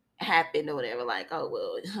happened or whatever. Like, oh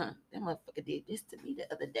well, that motherfucker did this to me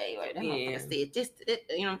the other day, or that motherfucker said this to that.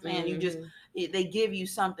 You know what I'm saying? You just they give you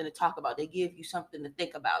something to talk about. They give you something to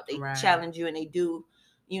think about. They challenge you, and they do,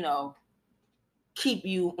 you know, keep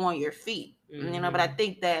you on your feet. You know, but I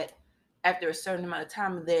think that after a certain amount of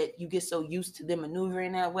time that you get so used to them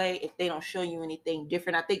maneuvering that way, if they don't show you anything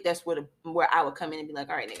different, I think that's where I would come in and be like,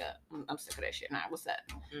 all right, nigga, I'm sick of that shit. Nah, what's up?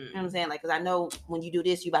 You know what I'm saying? Like, because I know when you do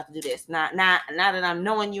this, you about to do this. Now that I'm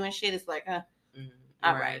knowing you and shit, it's like, all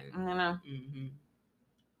right. You know?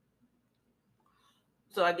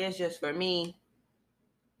 So I guess just for me,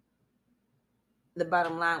 the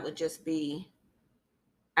bottom line would just be,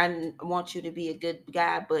 I want you to be a good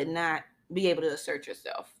guy, but not be able to assert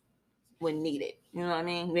yourself when needed. You know what I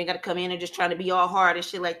mean? You ain't got to come in and just try to be all hard and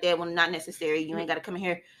shit like that when not necessary. You ain't got to come in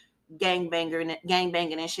here gang banging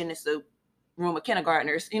and shit. It's a room of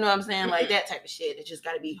kindergartners. You know what I'm saying? Like that type of shit. It's just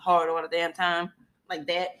got to be hard all the damn time. Like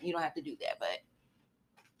that, you don't have to do that. But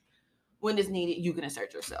when it's needed, you can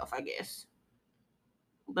assert yourself, I guess.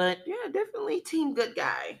 But yeah, definitely team good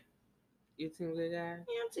guy. You team good guy?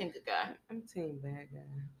 Yeah, I'm team good guy. I'm team bad guy.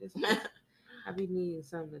 Just I be needing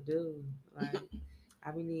something to do. Like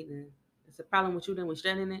I be needing. It's a problem with you then with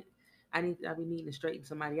straightening it. I be needing to straighten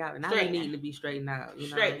somebody out, and I be needing to be straightened out. You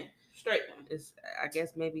know, straighten. It's I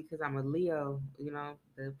guess maybe because I'm a Leo. You know,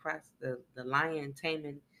 the lion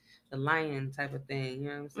taming the lion type of thing. You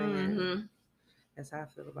know what I'm saying? That's how I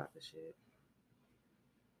feel about the shit.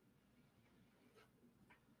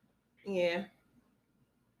 Yeah.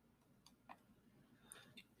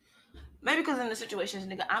 Maybe because in the situations,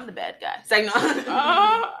 nigga, I'm the bad guy. It's like, no.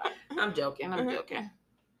 I'm joking.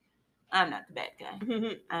 I'm not the bad guy.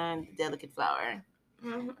 I'm the delicate flower.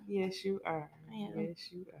 Yes, you are.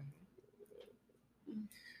 Yes, you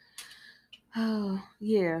are. Oh,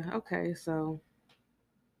 yeah. Okay, so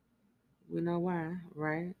we know why,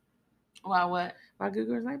 right? Why what? Why good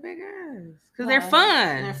girls like bad guys? Because they're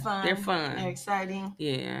fun. They're fun. They're fun. They're exciting.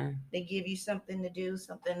 Yeah. They give you something to do,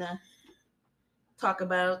 something to talk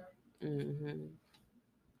about.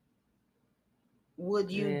 Would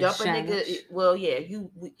you dump a nigga? Well, yeah,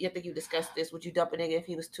 I think you discussed this. Would you dump a nigga if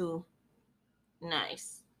he was too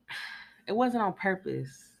nice? It wasn't on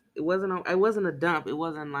purpose. It wasn't a dump. It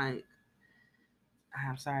wasn't like,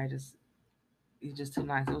 I'm sorry, he's just too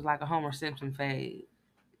nice. It was like a Homer Simpson fade.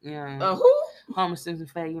 You know, who? Homer Simpson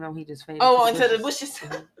fade. You know, he just faded. Into the bushes.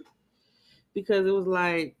 Because it was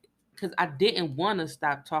like, because I didn't want to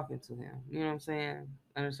stop talking to him. You know what I'm saying?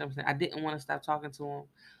 Understand what I'm saying? I didn't want to stop talking to him,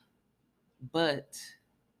 but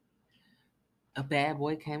a bad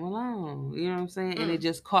boy came along. You know what I'm saying? And it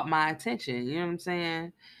just caught my attention. You know what I'm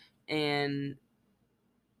saying? And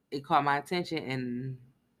it caught my attention, and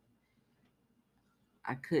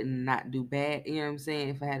I couldn't not do bad. You know what I'm saying?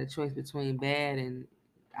 If I had a choice between bad and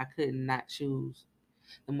I couldn't not choose.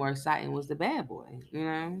 The more exciting was the bad boy. You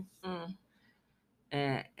know?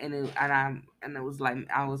 And it was like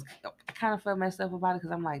I kind of felt messed up about it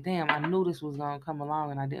because I'm like, damn, I knew this was gonna come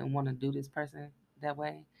along, and I didn't want to do this person that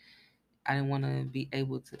way. I didn't want to be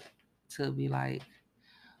able to be like,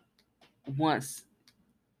 once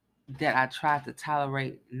that I tried to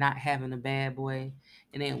tolerate not having a bad boy,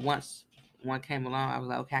 and then once one came along, I was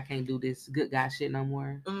like, okay, I can't do this good guy shit no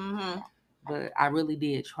more. But I really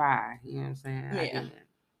did try. You know what I'm saying? Yeah.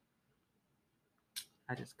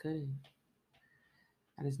 I just couldn't.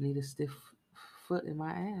 I just need a stiff foot in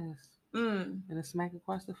my ass and a smack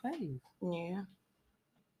across the face. Yeah.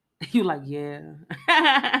 You like, yeah.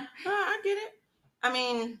 I get it. I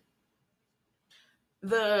mean,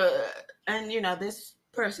 this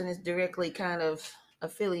person is directly kind of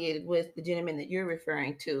affiliated with the gentleman that you're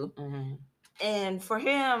referring to. And for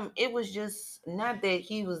him, it was just not that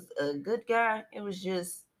he was a good guy. It was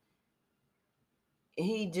just,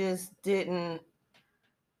 he just didn't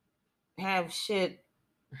have shit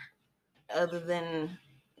other than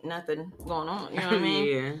nothing going on. You know what I mean?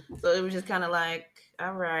 Yeah. So it was just kind of like,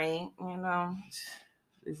 all right,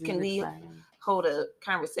 can we hold a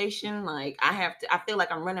conversation? Like, I feel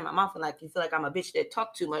like I'm running my mouth, and like you feel like I'm a bitch that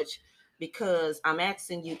talk too much because I'm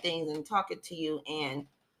asking you things and talking to you, and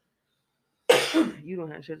you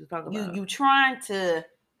don't have shit to talk about. You trying to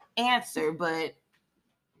answer, but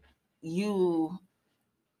you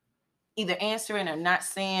either answering or not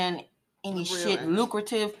saying any shit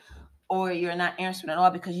lucrative, or you're not answering at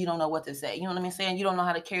all because you don't know what to say. You know what I'm saying? You don't know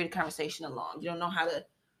how to carry the conversation along. You don't know how to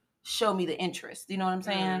show me the interest. You know what I'm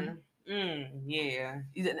saying? Yeah.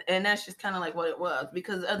 And that's just kind of like what it was.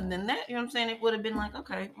 Because other than that, you know what I'm saying? It would have been like,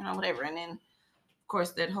 okay, whatever. And then, of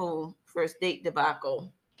course, that whole first date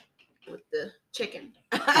debacle with the chicken.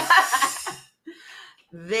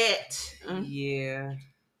 That Yeah.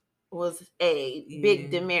 was a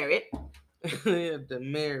big demerit.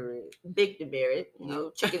 Demerit. Big demerit. You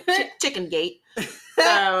know, chicken gate.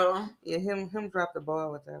 So yeah, him dropped the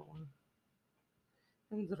ball with that one.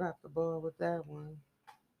 Him dropped the ball with that one.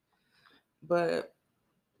 But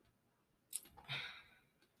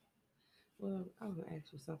well, I was gonna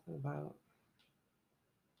ask you something about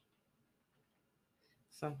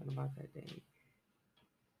that day.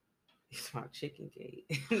 It's about chicken gate.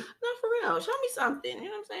 No, for real. Show me something. You know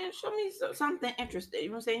what I'm saying? Show me something interesting. You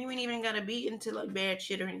know what I'm saying? You ain't even gotta be into like bad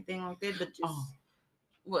shit or anything like that. But just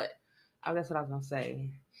what? Oh, that's what I was gonna say.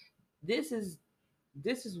 This is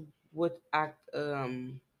what I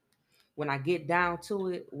when I get down to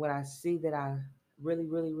it, what I see that I really,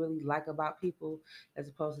 really, really like about people, as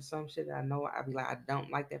opposed to some shit that I know I'd be like, I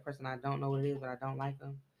don't like that person. I don't know what it is, but I don't like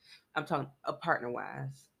them. I'm talking a partner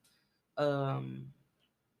wise.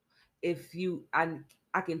 If you,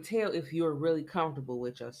 I can tell if you're really comfortable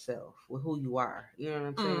with yourself, with who you are. You know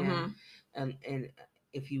what I'm saying? And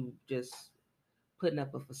if you just putting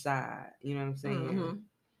up a facade, you know what I'm saying?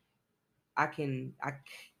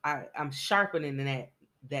 I'm sharpening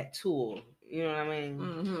that tool. You know what I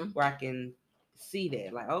mean? Where I can see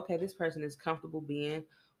that, like, okay, this person is comfortable being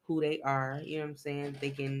who they are. You know what I'm saying? They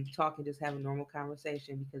can talk and just have a normal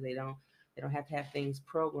conversation because they don't have to have things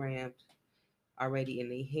programmed already in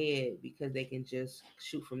their head, because they can just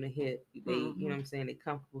shoot from the hip. They, you know what I'm saying? They're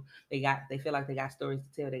comfortable. They feel like they got stories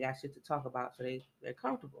to tell. They got shit to talk about, so they're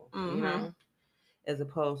comfortable. You know. As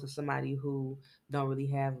opposed to somebody who don't really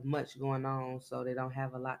have much going on, so they don't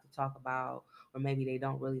have a lot to talk about, or maybe they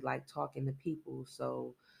don't really like talking to people,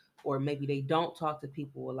 so, or maybe they don't talk to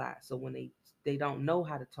people a lot, so when they don't know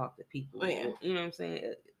how to talk to people, you know what I'm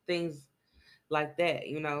saying, things like that,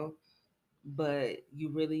 you know. But you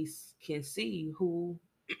really can see who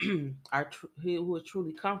who are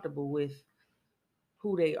truly comfortable with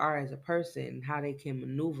who they are as a person, how they can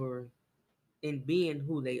maneuver in being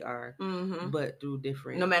who they are, but through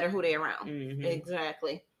different, no matter who they're around.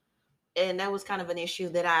 Exactly. And that was kind of an issue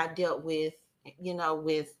that I dealt with, you know,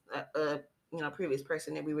 with previous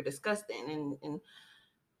person that we were discussing, and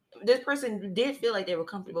this person did feel like they were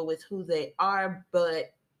comfortable with who they are,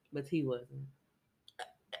 but he wasn't.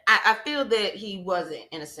 I feel that he wasn't,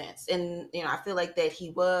 in a sense, and you know, I feel like that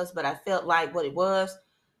he was, but I felt like what it was,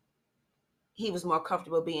 he was more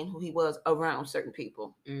comfortable being who he was around certain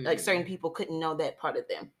people. Like certain people couldn't know that part of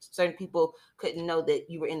them. Certain people couldn't know that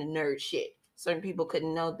you were in the nerd shit. Certain people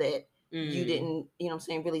couldn't know that you didn't, you know what I'm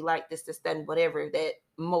saying, really like this, that, and whatever that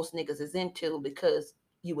most niggas is into, because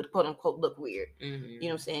you would quote unquote look weird. You know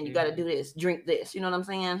what I'm saying? You got to do this, drink this. You know what I'm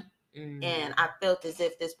saying? And I felt as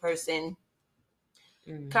if this person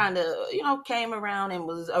kind of, you know, came around and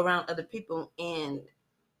was around other people and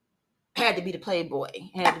had to be the playboy,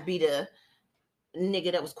 had to be the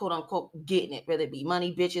nigga that was quote unquote getting it, whether it be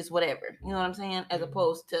money, bitches, whatever. You know what I'm saying? As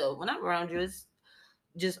opposed to when I'm around you, it's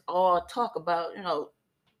just all talk about, you know,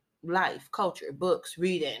 life, culture, books,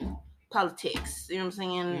 reading, politics, you know what I'm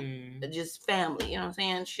saying? Just family, you know what I'm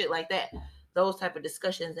saying? Shit like that. Those type of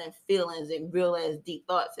discussions and feelings and real ass deep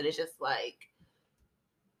thoughts. And it's just like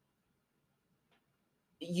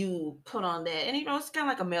you put on that, and you know, it's kind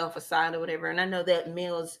of like a male facade or whatever. And I know that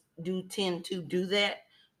males do tend to do that,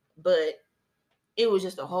 but it was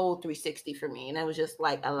just a whole 360 for me, and it was just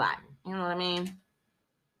like a lot. You know what I mean?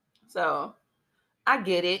 So I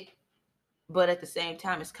get it, but at the same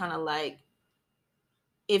time, it's kind of like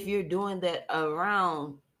if you're doing that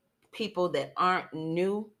around people that aren't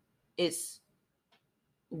new, it's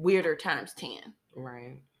weirder times 10.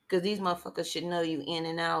 Right. Because these motherfuckers should know you in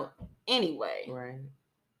and out anyway. Right.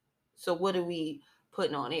 So what are we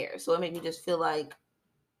putting on air? So it made me just feel like,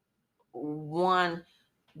 one,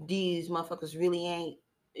 these motherfuckers really ain't,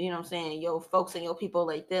 you know what I'm saying, yo folks and your people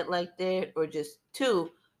like that, or just two,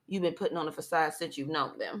 you've been putting on a facade since you've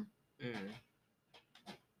known them.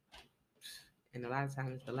 And a lot of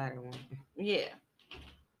times it's the latter one. Yeah.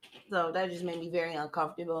 So that just made me very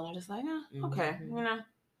uncomfortable, and I'm just like, okay, you know.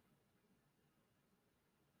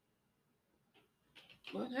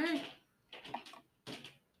 But hey.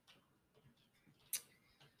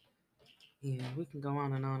 Yeah, we can go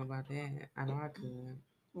on and on about that. I know I could.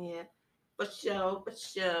 Yeah. But show.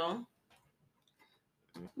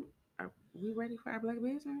 Are we ready for our black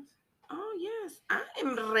business? Oh yes, I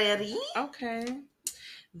am ready. Okay.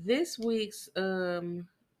 This week's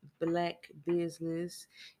black business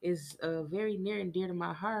is very near and dear to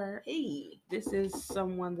my heart. Hey. This is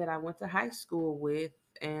someone that I went to high school with,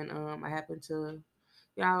 and I happened to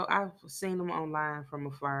I've seen him online from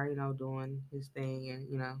afar, doing his thing,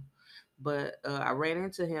 and. But I ran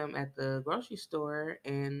into him at the grocery store,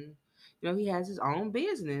 and he has his own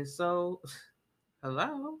business. So,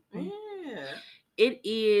 hello. Yeah. It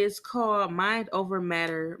is called Mind Over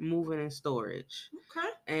Matter Moving and Storage. Okay.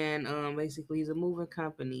 And basically, he's a moving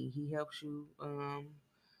company. He helps you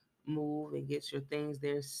move and gets your things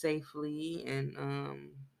there safely,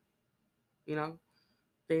 and you know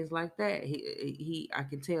things like that. I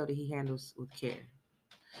can tell that he handles with care.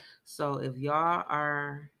 So if y'all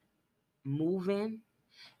are moving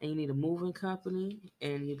and you need a moving company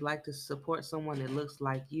and you'd like to support someone that looks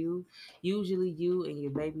like you, usually you and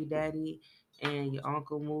your baby daddy and your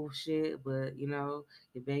uncle move shit, but your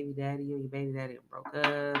baby daddy or your baby daddy broke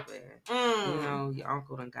up, and your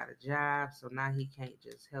uncle done got a job, so now he can't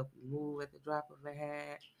just help you move at the drop of a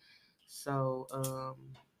hat. So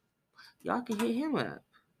y'all can hit him up.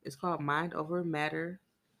 It's called Mind Over Matter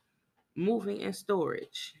Moving and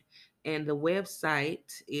Storage. And the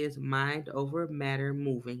website is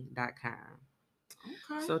mindovermattermoving.com.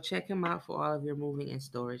 Okay. So check him out for all of your moving and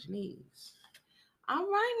storage needs. All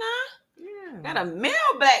right now. Yeah. Got a male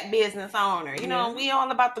black business owner. You know, Yeah. we all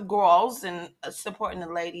about the girls and supporting the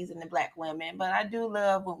ladies and the black women. But I do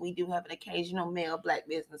love when we do have an occasional male black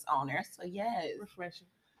business owner. So yes. Refreshing.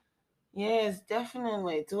 Yes,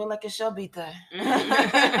 definitely. Do it like it shall be done.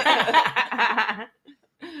 I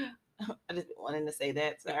just wanted to say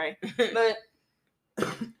that, sorry. But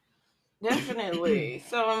definitely.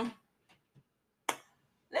 So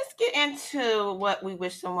let's get into what we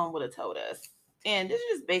wish someone would have told us. And this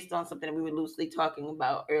is just based on something that we were loosely talking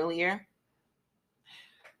about earlier.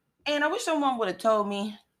 And I wish someone would have told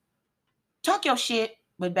me, talk your shit,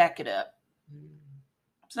 but back it up.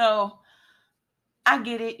 So I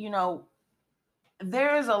get it,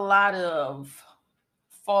 there's a lot of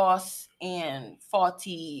false and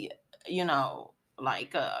faulty,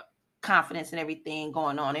 like confidence and everything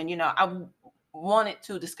going on. And I wanted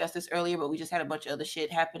to discuss this earlier, but we just had a bunch of other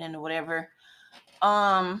shit happening or whatever.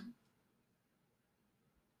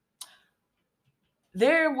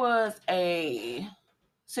 There was a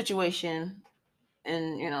situation,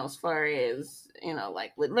 and as far as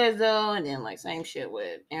like with Lizzo, and then like same shit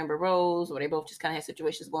with Amber Rose, where they both just kind of had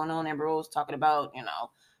situations going on. Amber Rose talking about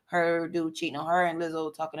her dude cheating on her, and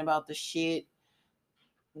Lizzo talking about the shit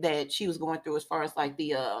that she was going through as far as like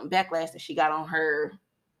the backlash that she got on her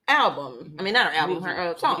album. I mean, not her album,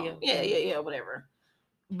 her song. Yeah, whatever.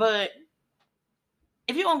 But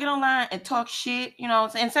if you gonna get online and talk shit,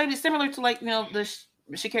 and say it's similar to like the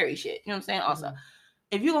Sha'Carri shit, you know what I'm saying? Also,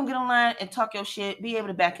 if you're gonna get online and talk your shit, be able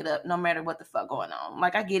to back it up no matter what the fuck going on.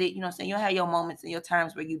 Like, I get it, what I'm saying? You'll have your moments and your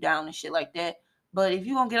times where you down and shit like that. But if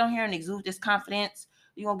you're gonna get on here and exude this confidence,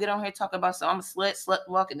 you're gonna get on here talking about, so I'm a slut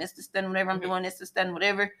walking, this, then whatever, I'm doing this, then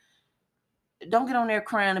whatever. Don't get on there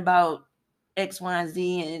crying about X, Y, and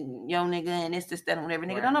Z and yo nigga and this, then whatever.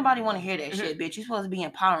 Nigga, don't nobody want to hear that shit, bitch. You supposed to be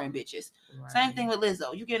empowering bitches. Right. Same thing with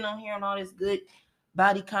Lizzo. You getting on here and all this good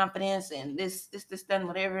body confidence and this, then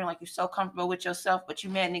whatever, and like you're so comfortable with yourself, but you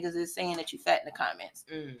mad niggas is saying that you fat in the comments.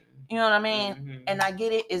 You know what I mean? Mm-hmm. And I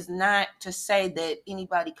get it. It's not to say that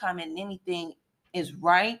anybody commenting anything is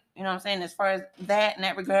right. You know what I'm saying? As far as that in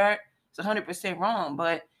that regard, it's 100% wrong.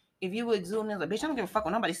 But if you were exuding, like, bitch, I don't give a fuck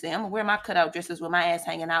what nobody say. I'm gonna wear my cutout dresses with my ass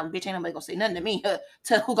hanging out, and bitch, ain't nobody gonna say nothing to me.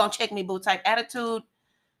 To who gonna check me, boo type attitude.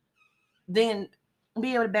 Then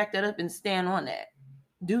be able to back that up and stand on that.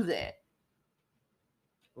 Do that.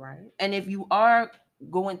 Right. And if you are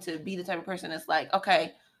going to be the type of person that's like,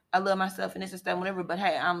 okay, I love myself and this and that, whatever, but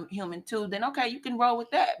hey, I'm human too, then okay, you can roll with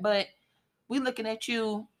that. But we looking at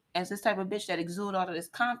you as this type of bitch that exude all of this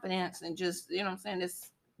confidence and just,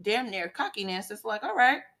 this damn near cockiness. It's like, all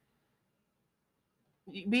right,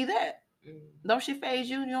 be that. Don't shit phase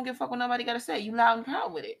you. You don't give a fuck what nobody got to say. You loud and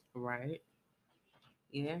proud with it. Right.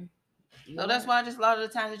 Yeah. So that's why I just a lot of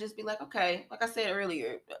the times it just be like, okay, like I said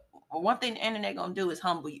earlier, one thing the internet gonna do is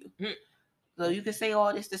humble you. So you can say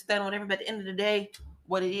all this, that, whatever, but at the end of the day,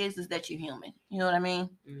 what it is that you're human. You know what I mean?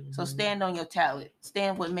 Mm-hmm. So stand on your talent.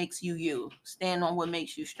 Stand what makes you you. Stand on what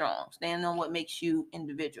makes you strong. Stand on what makes you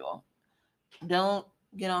individual. Don't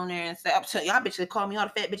get on there and say, I'm telling y'all bitches call me all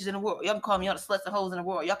the fat bitches in the world. Y'all can call me all the sluts and hoes in the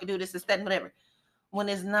world. Y'all can do this, that, whatever. When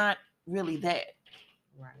it's not really that.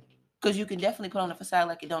 Right. Because you can definitely put on the facade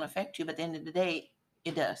like it don't affect you, but at the end of the day,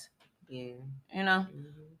 it does. Yeah.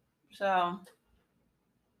 So,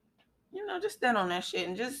 just stand on that shit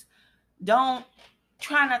and just don't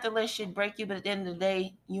try not to let shit break you, but at the end of the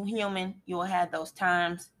day, you human, you'll have those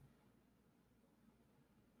times.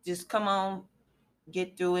 Just come on,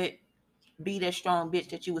 get through it, be that strong bitch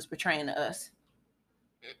that you was portraying to us.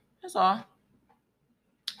 That's all.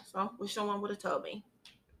 So wish someone would have told me.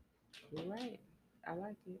 You're right. I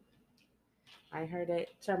like it. I ain't heard that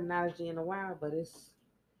terminology in a while, but it's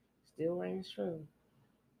still rings true.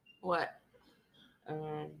 What?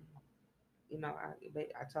 Um,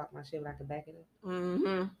 I talk my shit, but I can back it up.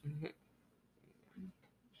 Mm-hmm.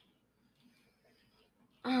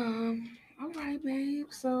 All right, babe.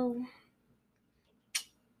 So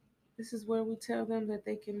this is where we tell them that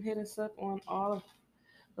they can hit us up on all of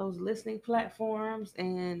those listening platforms,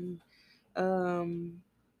 and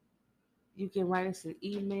you can write us an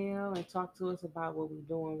email and talk to us about what we're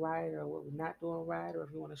doing right or what we're not doing right, or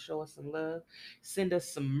if you want to show us some love, send us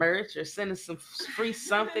some merch or send us some free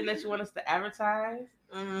something that you want us to advertise.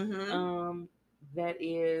 Mm-hmm. That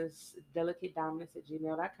is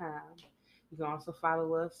delicatedominance@gmail.com. You can also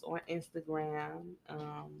follow us on Instagram,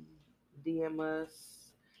 DM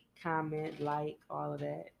us, comment, like, all of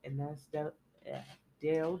that. And that's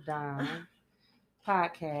Del Dom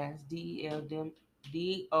Podcast, DELDOMME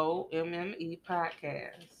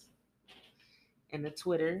Podcast. And the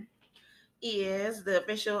Twitter is the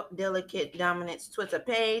official Delicate Dominance Twitter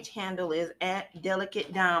page. Handle is at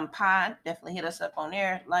Delicate Dom Pod. Definitely hit us up on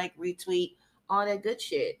there. Like, retweet, all that good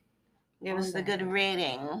shit. Give us a good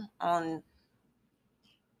rating on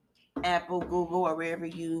Apple, Google, or wherever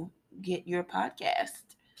you get your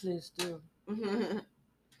podcast. Please do.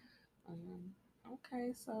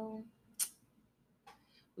 Okay, so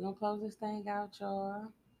we're going to close this thing out, y'all.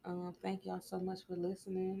 Thank y'all so much for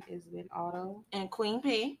listening. It's been Otto and Queen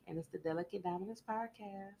P. And it's the Delicate Dominance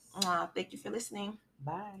Podcast. Thank you for listening.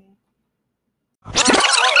 Bye.